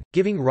brain,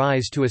 giving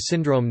rise to a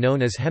syndrome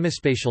known as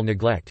hemispatial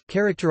neglect,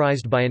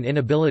 characterized by an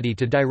inability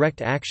to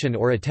direct action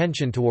or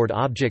attention toward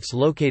objects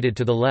located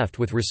to the left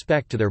with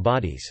respect to their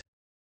bodies.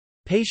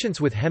 Patients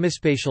with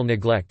hemispatial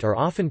neglect are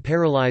often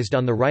paralyzed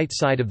on the right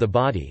side of the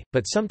body,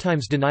 but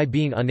sometimes deny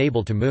being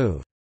unable to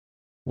move.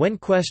 When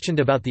questioned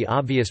about the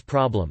obvious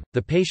problem,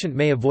 the patient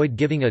may avoid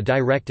giving a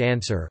direct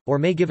answer, or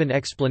may give an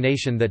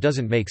explanation that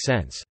doesn't make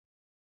sense.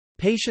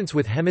 Patients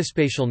with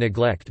hemispatial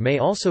neglect may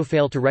also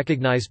fail to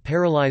recognize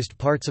paralyzed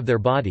parts of their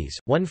bodies.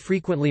 One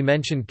frequently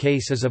mentioned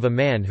case is of a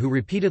man who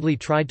repeatedly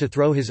tried to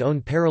throw his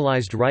own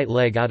paralyzed right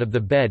leg out of the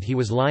bed he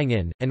was lying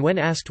in, and when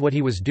asked what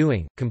he was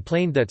doing,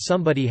 complained that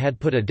somebody had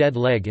put a dead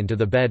leg into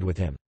the bed with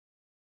him.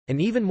 An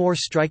even more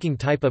striking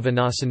type of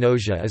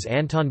anosognosia is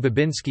Anton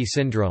Babinski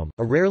syndrome,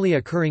 a rarely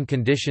occurring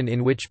condition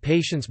in which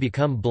patients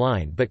become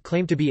blind but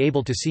claim to be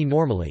able to see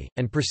normally,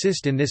 and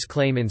persist in this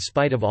claim in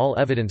spite of all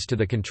evidence to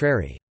the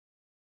contrary.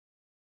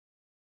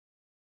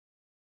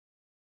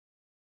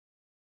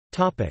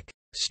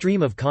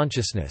 Stream of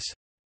consciousness.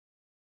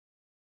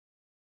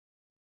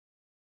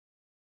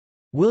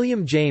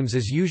 William James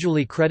is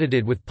usually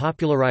credited with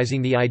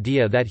popularizing the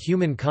idea that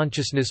human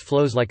consciousness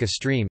flows like a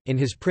stream, in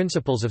his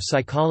Principles of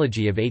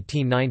Psychology of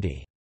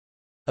 1890.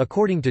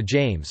 According to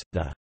James,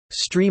 the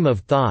stream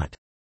of thought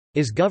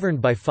is governed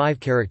by 5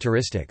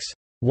 characteristics.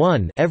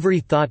 1. Every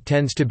thought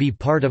tends to be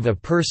part of a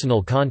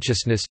personal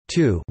consciousness.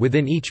 2.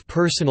 Within each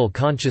personal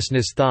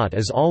consciousness thought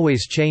is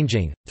always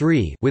changing.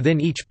 3.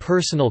 Within each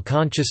personal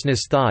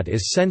consciousness thought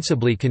is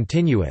sensibly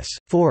continuous.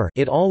 4.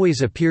 It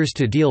always appears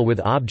to deal with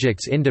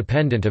objects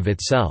independent of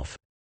itself.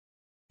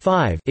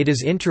 5. It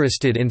is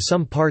interested in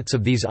some parts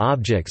of these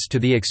objects to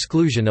the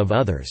exclusion of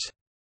others.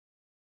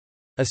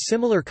 A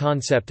similar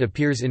concept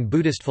appears in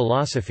Buddhist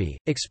philosophy,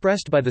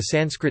 expressed by the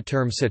Sanskrit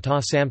term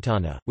sata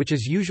samtana, which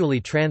is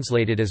usually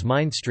translated as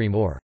mindstream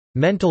or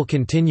mental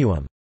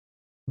continuum.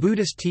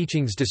 Buddhist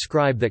teachings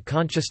describe that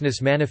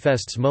consciousness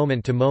manifests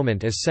moment to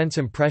moment as sense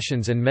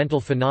impressions and mental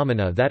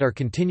phenomena that are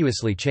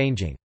continuously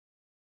changing.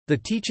 The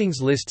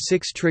teachings list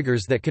 6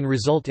 triggers that can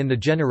result in the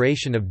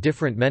generation of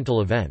different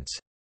mental events.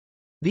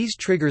 These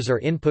triggers are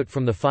input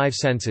from the five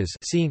senses,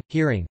 seeing,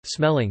 hearing,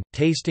 smelling,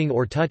 tasting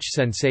or touch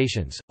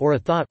sensations, or a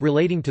thought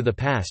relating to the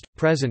past,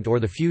 present or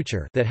the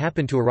future that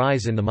happen to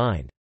arise in the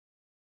mind.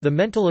 The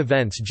mental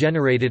events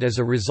generated as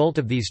a result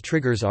of these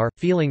triggers are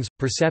feelings,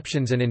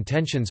 perceptions and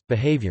intentions.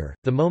 Behavior.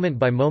 The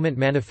moment-by-moment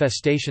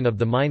manifestation of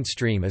the mind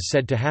stream is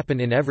said to happen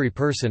in every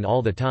person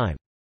all the time.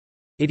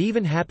 It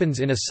even happens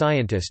in a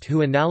scientist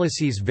who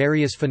analyses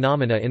various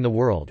phenomena in the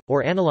world,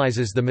 or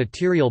analyzes the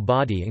material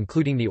body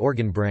including the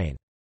organ brain.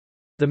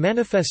 The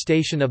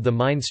manifestation of the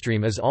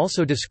mindstream is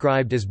also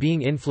described as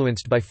being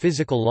influenced by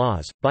physical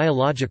laws,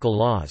 biological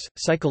laws,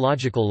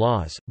 psychological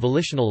laws,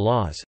 volitional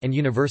laws, and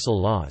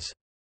universal laws.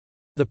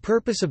 The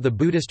purpose of the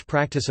Buddhist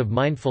practice of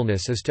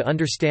mindfulness is to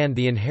understand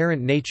the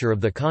inherent nature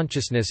of the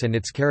consciousness and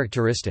its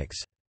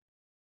characteristics.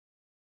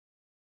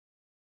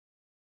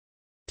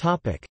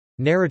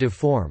 Narrative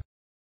form.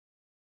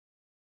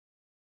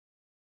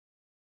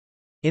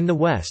 In the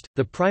West,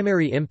 the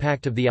primary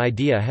impact of the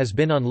idea has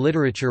been on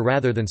literature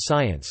rather than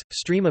science.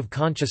 Stream of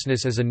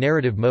consciousness as a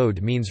narrative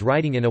mode means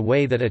writing in a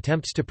way that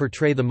attempts to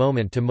portray the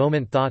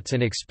moment-to-moment thoughts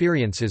and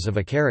experiences of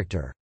a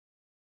character.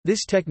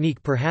 This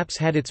technique perhaps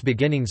had its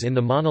beginnings in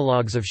the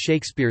monologues of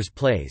Shakespeare's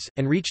plays,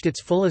 and reached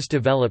its fullest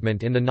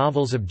development in the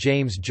novels of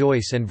James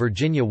Joyce and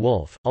Virginia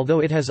Woolf, although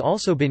it has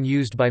also been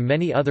used by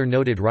many other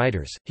noted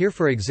writers. Here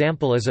for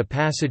example is a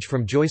passage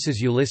from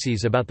Joyce's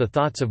Ulysses about the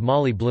thoughts of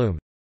Molly Bloom.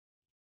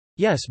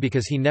 Yes,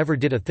 because he never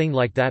did a thing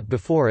like that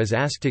before, as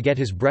asked to get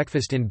his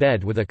breakfast in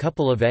bed with a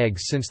couple of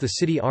eggs since the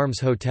City Arms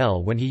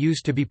Hotel, when he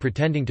used to be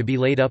pretending to be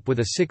laid up with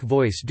a sick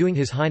voice doing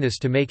his highness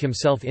to make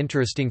himself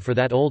interesting for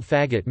that old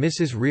faggot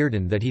Mrs.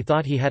 Reardon that he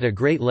thought he had a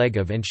great leg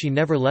of, and she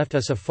never left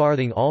us a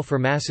farthing, all for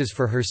masses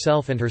for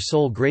herself, and her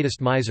sole greatest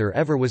miser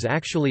ever was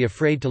actually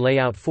afraid to lay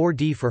out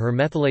 4D for her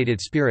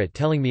methylated spirit,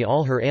 telling me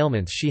all her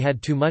ailments, she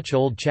had too much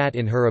old chat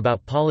in her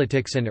about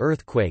politics and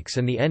earthquakes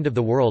and the end of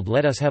the world.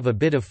 Let us have a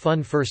bit of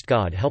fun first,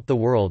 God help the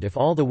world if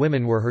all the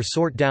women were her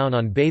sort, down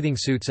on bathing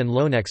suits and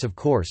low necks. Of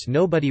course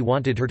nobody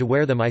wanted her to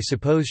wear them. I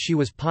suppose she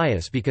was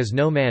pious because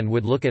no man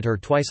would look at her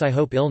twice. I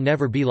hope I'll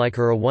never be like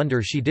her. A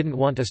wonder she didn't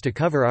want us to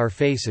cover our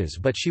faces,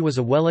 but she was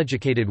a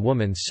well-educated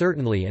woman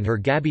certainly, and her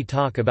gabby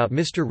talk about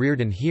Mr.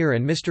 Reardon here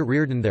and Mr.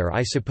 Reardon there,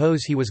 I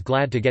suppose he was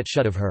glad to get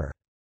shut of her.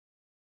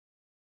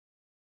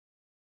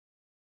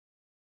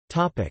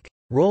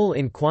 Role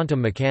in quantum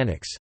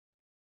mechanics.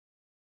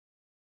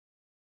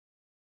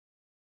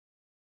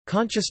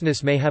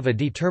 Consciousness may have a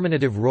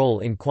determinative role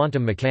in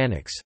quantum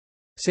mechanics.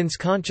 Since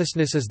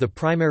consciousness is the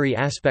primary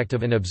aspect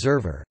of an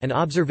observer, and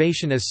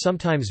observation is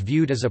sometimes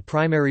viewed as a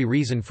primary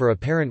reason for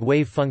apparent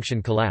wave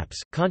function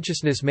collapse,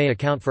 consciousness may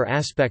account for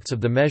aspects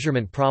of the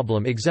measurement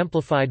problem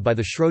exemplified by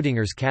the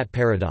Schrödinger's cat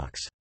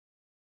paradox.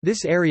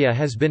 This area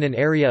has been an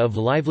area of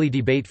lively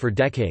debate for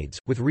decades,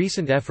 with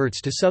recent efforts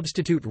to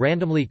substitute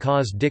randomly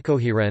caused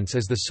decoherence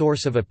as the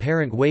source of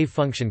apparent wave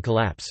function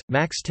collapse.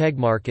 Max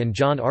Tegmark and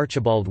John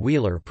Archibald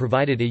Wheeler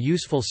provided a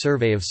useful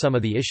survey of some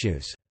of the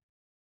issues.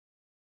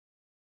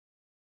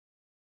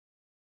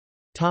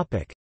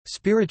 Topic: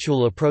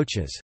 Spiritual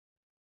approaches.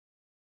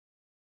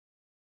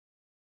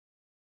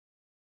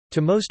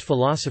 To most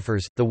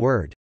philosophers, the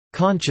word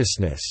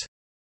consciousness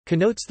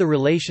connotes the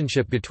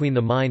relationship between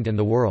the mind and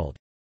the world.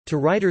 To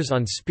writers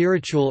on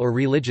spiritual or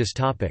religious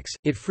topics,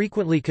 it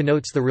frequently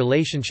connotes the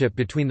relationship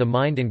between the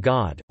mind and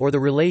God, or the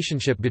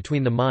relationship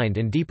between the mind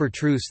and deeper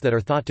truths that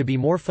are thought to be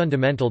more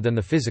fundamental than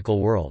the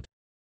physical world.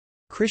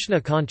 Krishna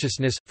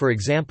consciousness, for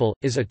example,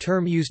 is a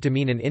term used to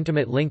mean an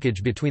intimate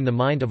linkage between the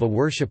mind of a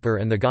worshipper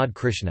and the god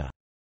Krishna.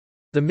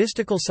 The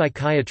mystical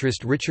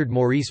psychiatrist Richard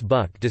Maurice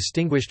Buck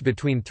distinguished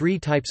between three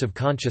types of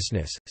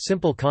consciousness: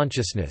 simple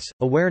consciousness,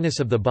 awareness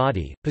of the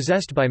body,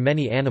 possessed by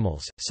many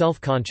animals;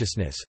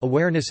 self-consciousness,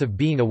 awareness of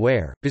being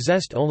aware,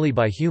 possessed only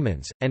by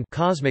humans; and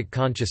cosmic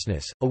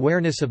consciousness,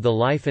 awareness of the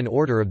life and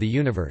order of the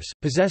universe,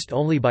 possessed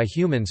only by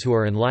humans who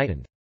are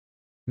enlightened.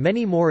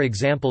 Many more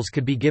examples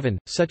could be given,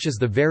 such as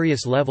the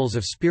various levels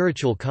of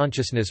spiritual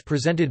consciousness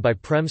presented by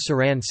Prem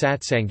Saran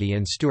Satsangi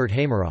and Stuart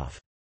Hameroff.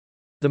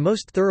 The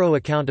most thorough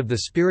account of the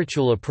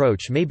spiritual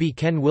approach may be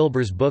Ken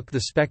Wilber's book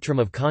The Spectrum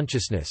of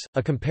Consciousness,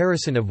 a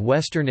comparison of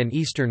Western and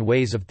Eastern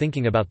ways of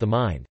thinking about the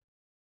mind.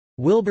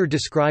 Wilber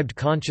described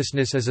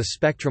consciousness as a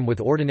spectrum with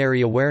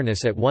ordinary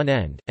awareness at one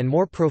end, and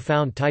more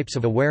profound types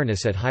of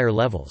awareness at higher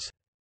levels.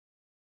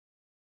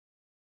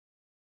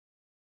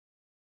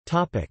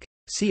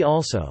 See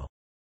also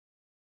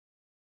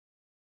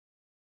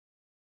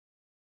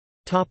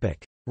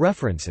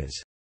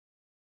References.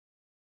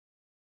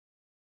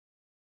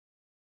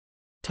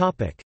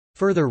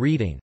 Further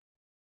reading.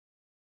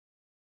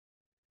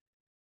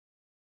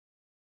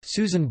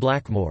 Susan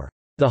Blackmore,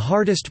 The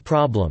Hardest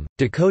Problem: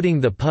 Decoding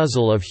the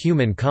Puzzle of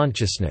Human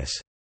Consciousness.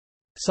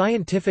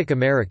 Scientific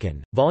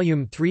American,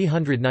 Volume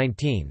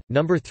 319,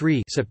 No.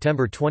 3,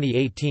 September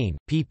 2018,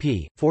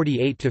 pp.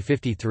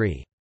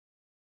 48–53.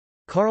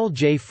 Carl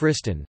J.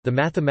 Friston, The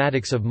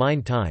Mathematics of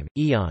Mind-Time,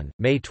 Aeon,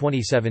 May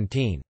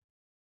 2017.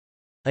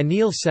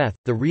 Anil Seth,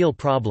 The Real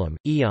Problem,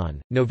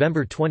 Aeon,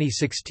 November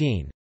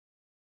 2016.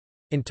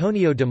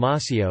 Antonio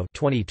Damasio,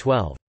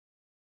 2012.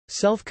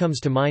 Self comes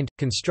to mind,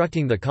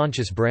 constructing the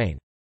conscious brain.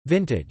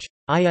 Vintage.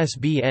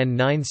 ISBN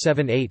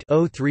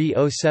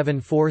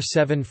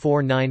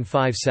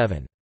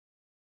 978-0307474957.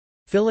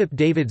 Philip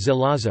David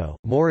Zilazzo,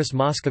 Morris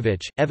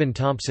Moscovich, Evan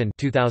Thompson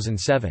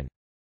 2007.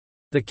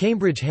 The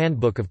Cambridge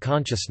Handbook of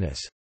Consciousness.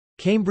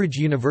 Cambridge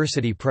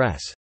University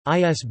Press.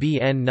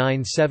 ISBN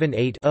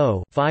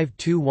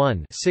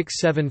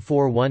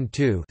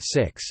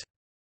 978-0-521-67412-6.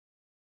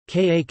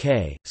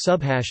 KAK,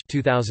 Subhash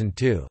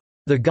 2002.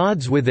 The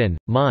Gods Within,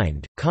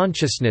 Mind,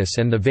 Consciousness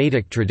and the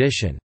Vedic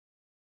Tradition.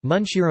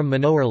 Munshiram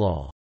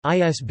Manoharlal.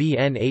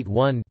 ISBN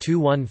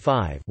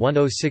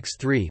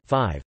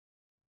 81-215-1063-5.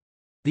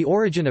 The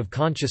Origin of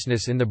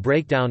Consciousness in the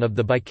Breakdown of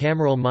the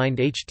Bicameral Mind.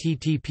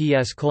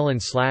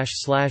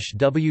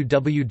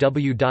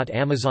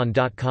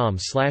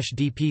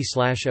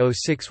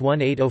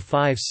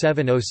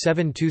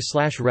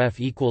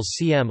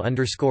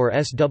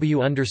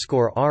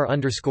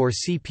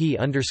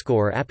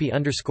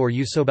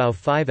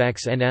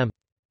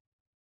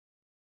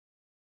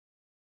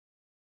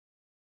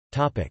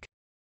 Topic.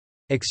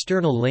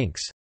 External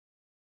links.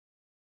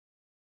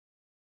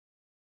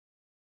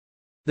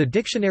 The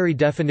dictionary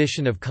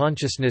definition of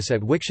consciousness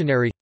at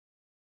Wiktionary.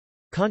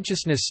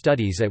 Consciousness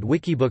studies at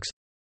Wikibooks.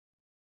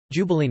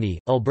 Giubellini,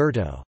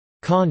 Alberto.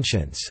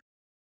 Conscience.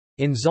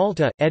 In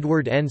Zalta,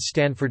 Edward N.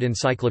 Stanford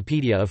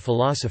Encyclopedia of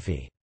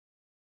Philosophy.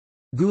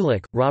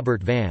 Gulick,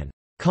 Robert van.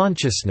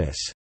 Consciousness.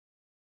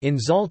 In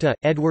Zalta,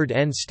 Edward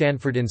N.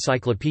 Stanford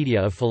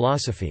Encyclopedia of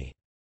Philosophy.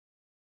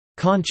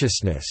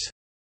 Consciousness.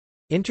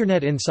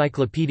 Internet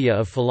Encyclopedia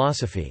of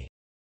Philosophy.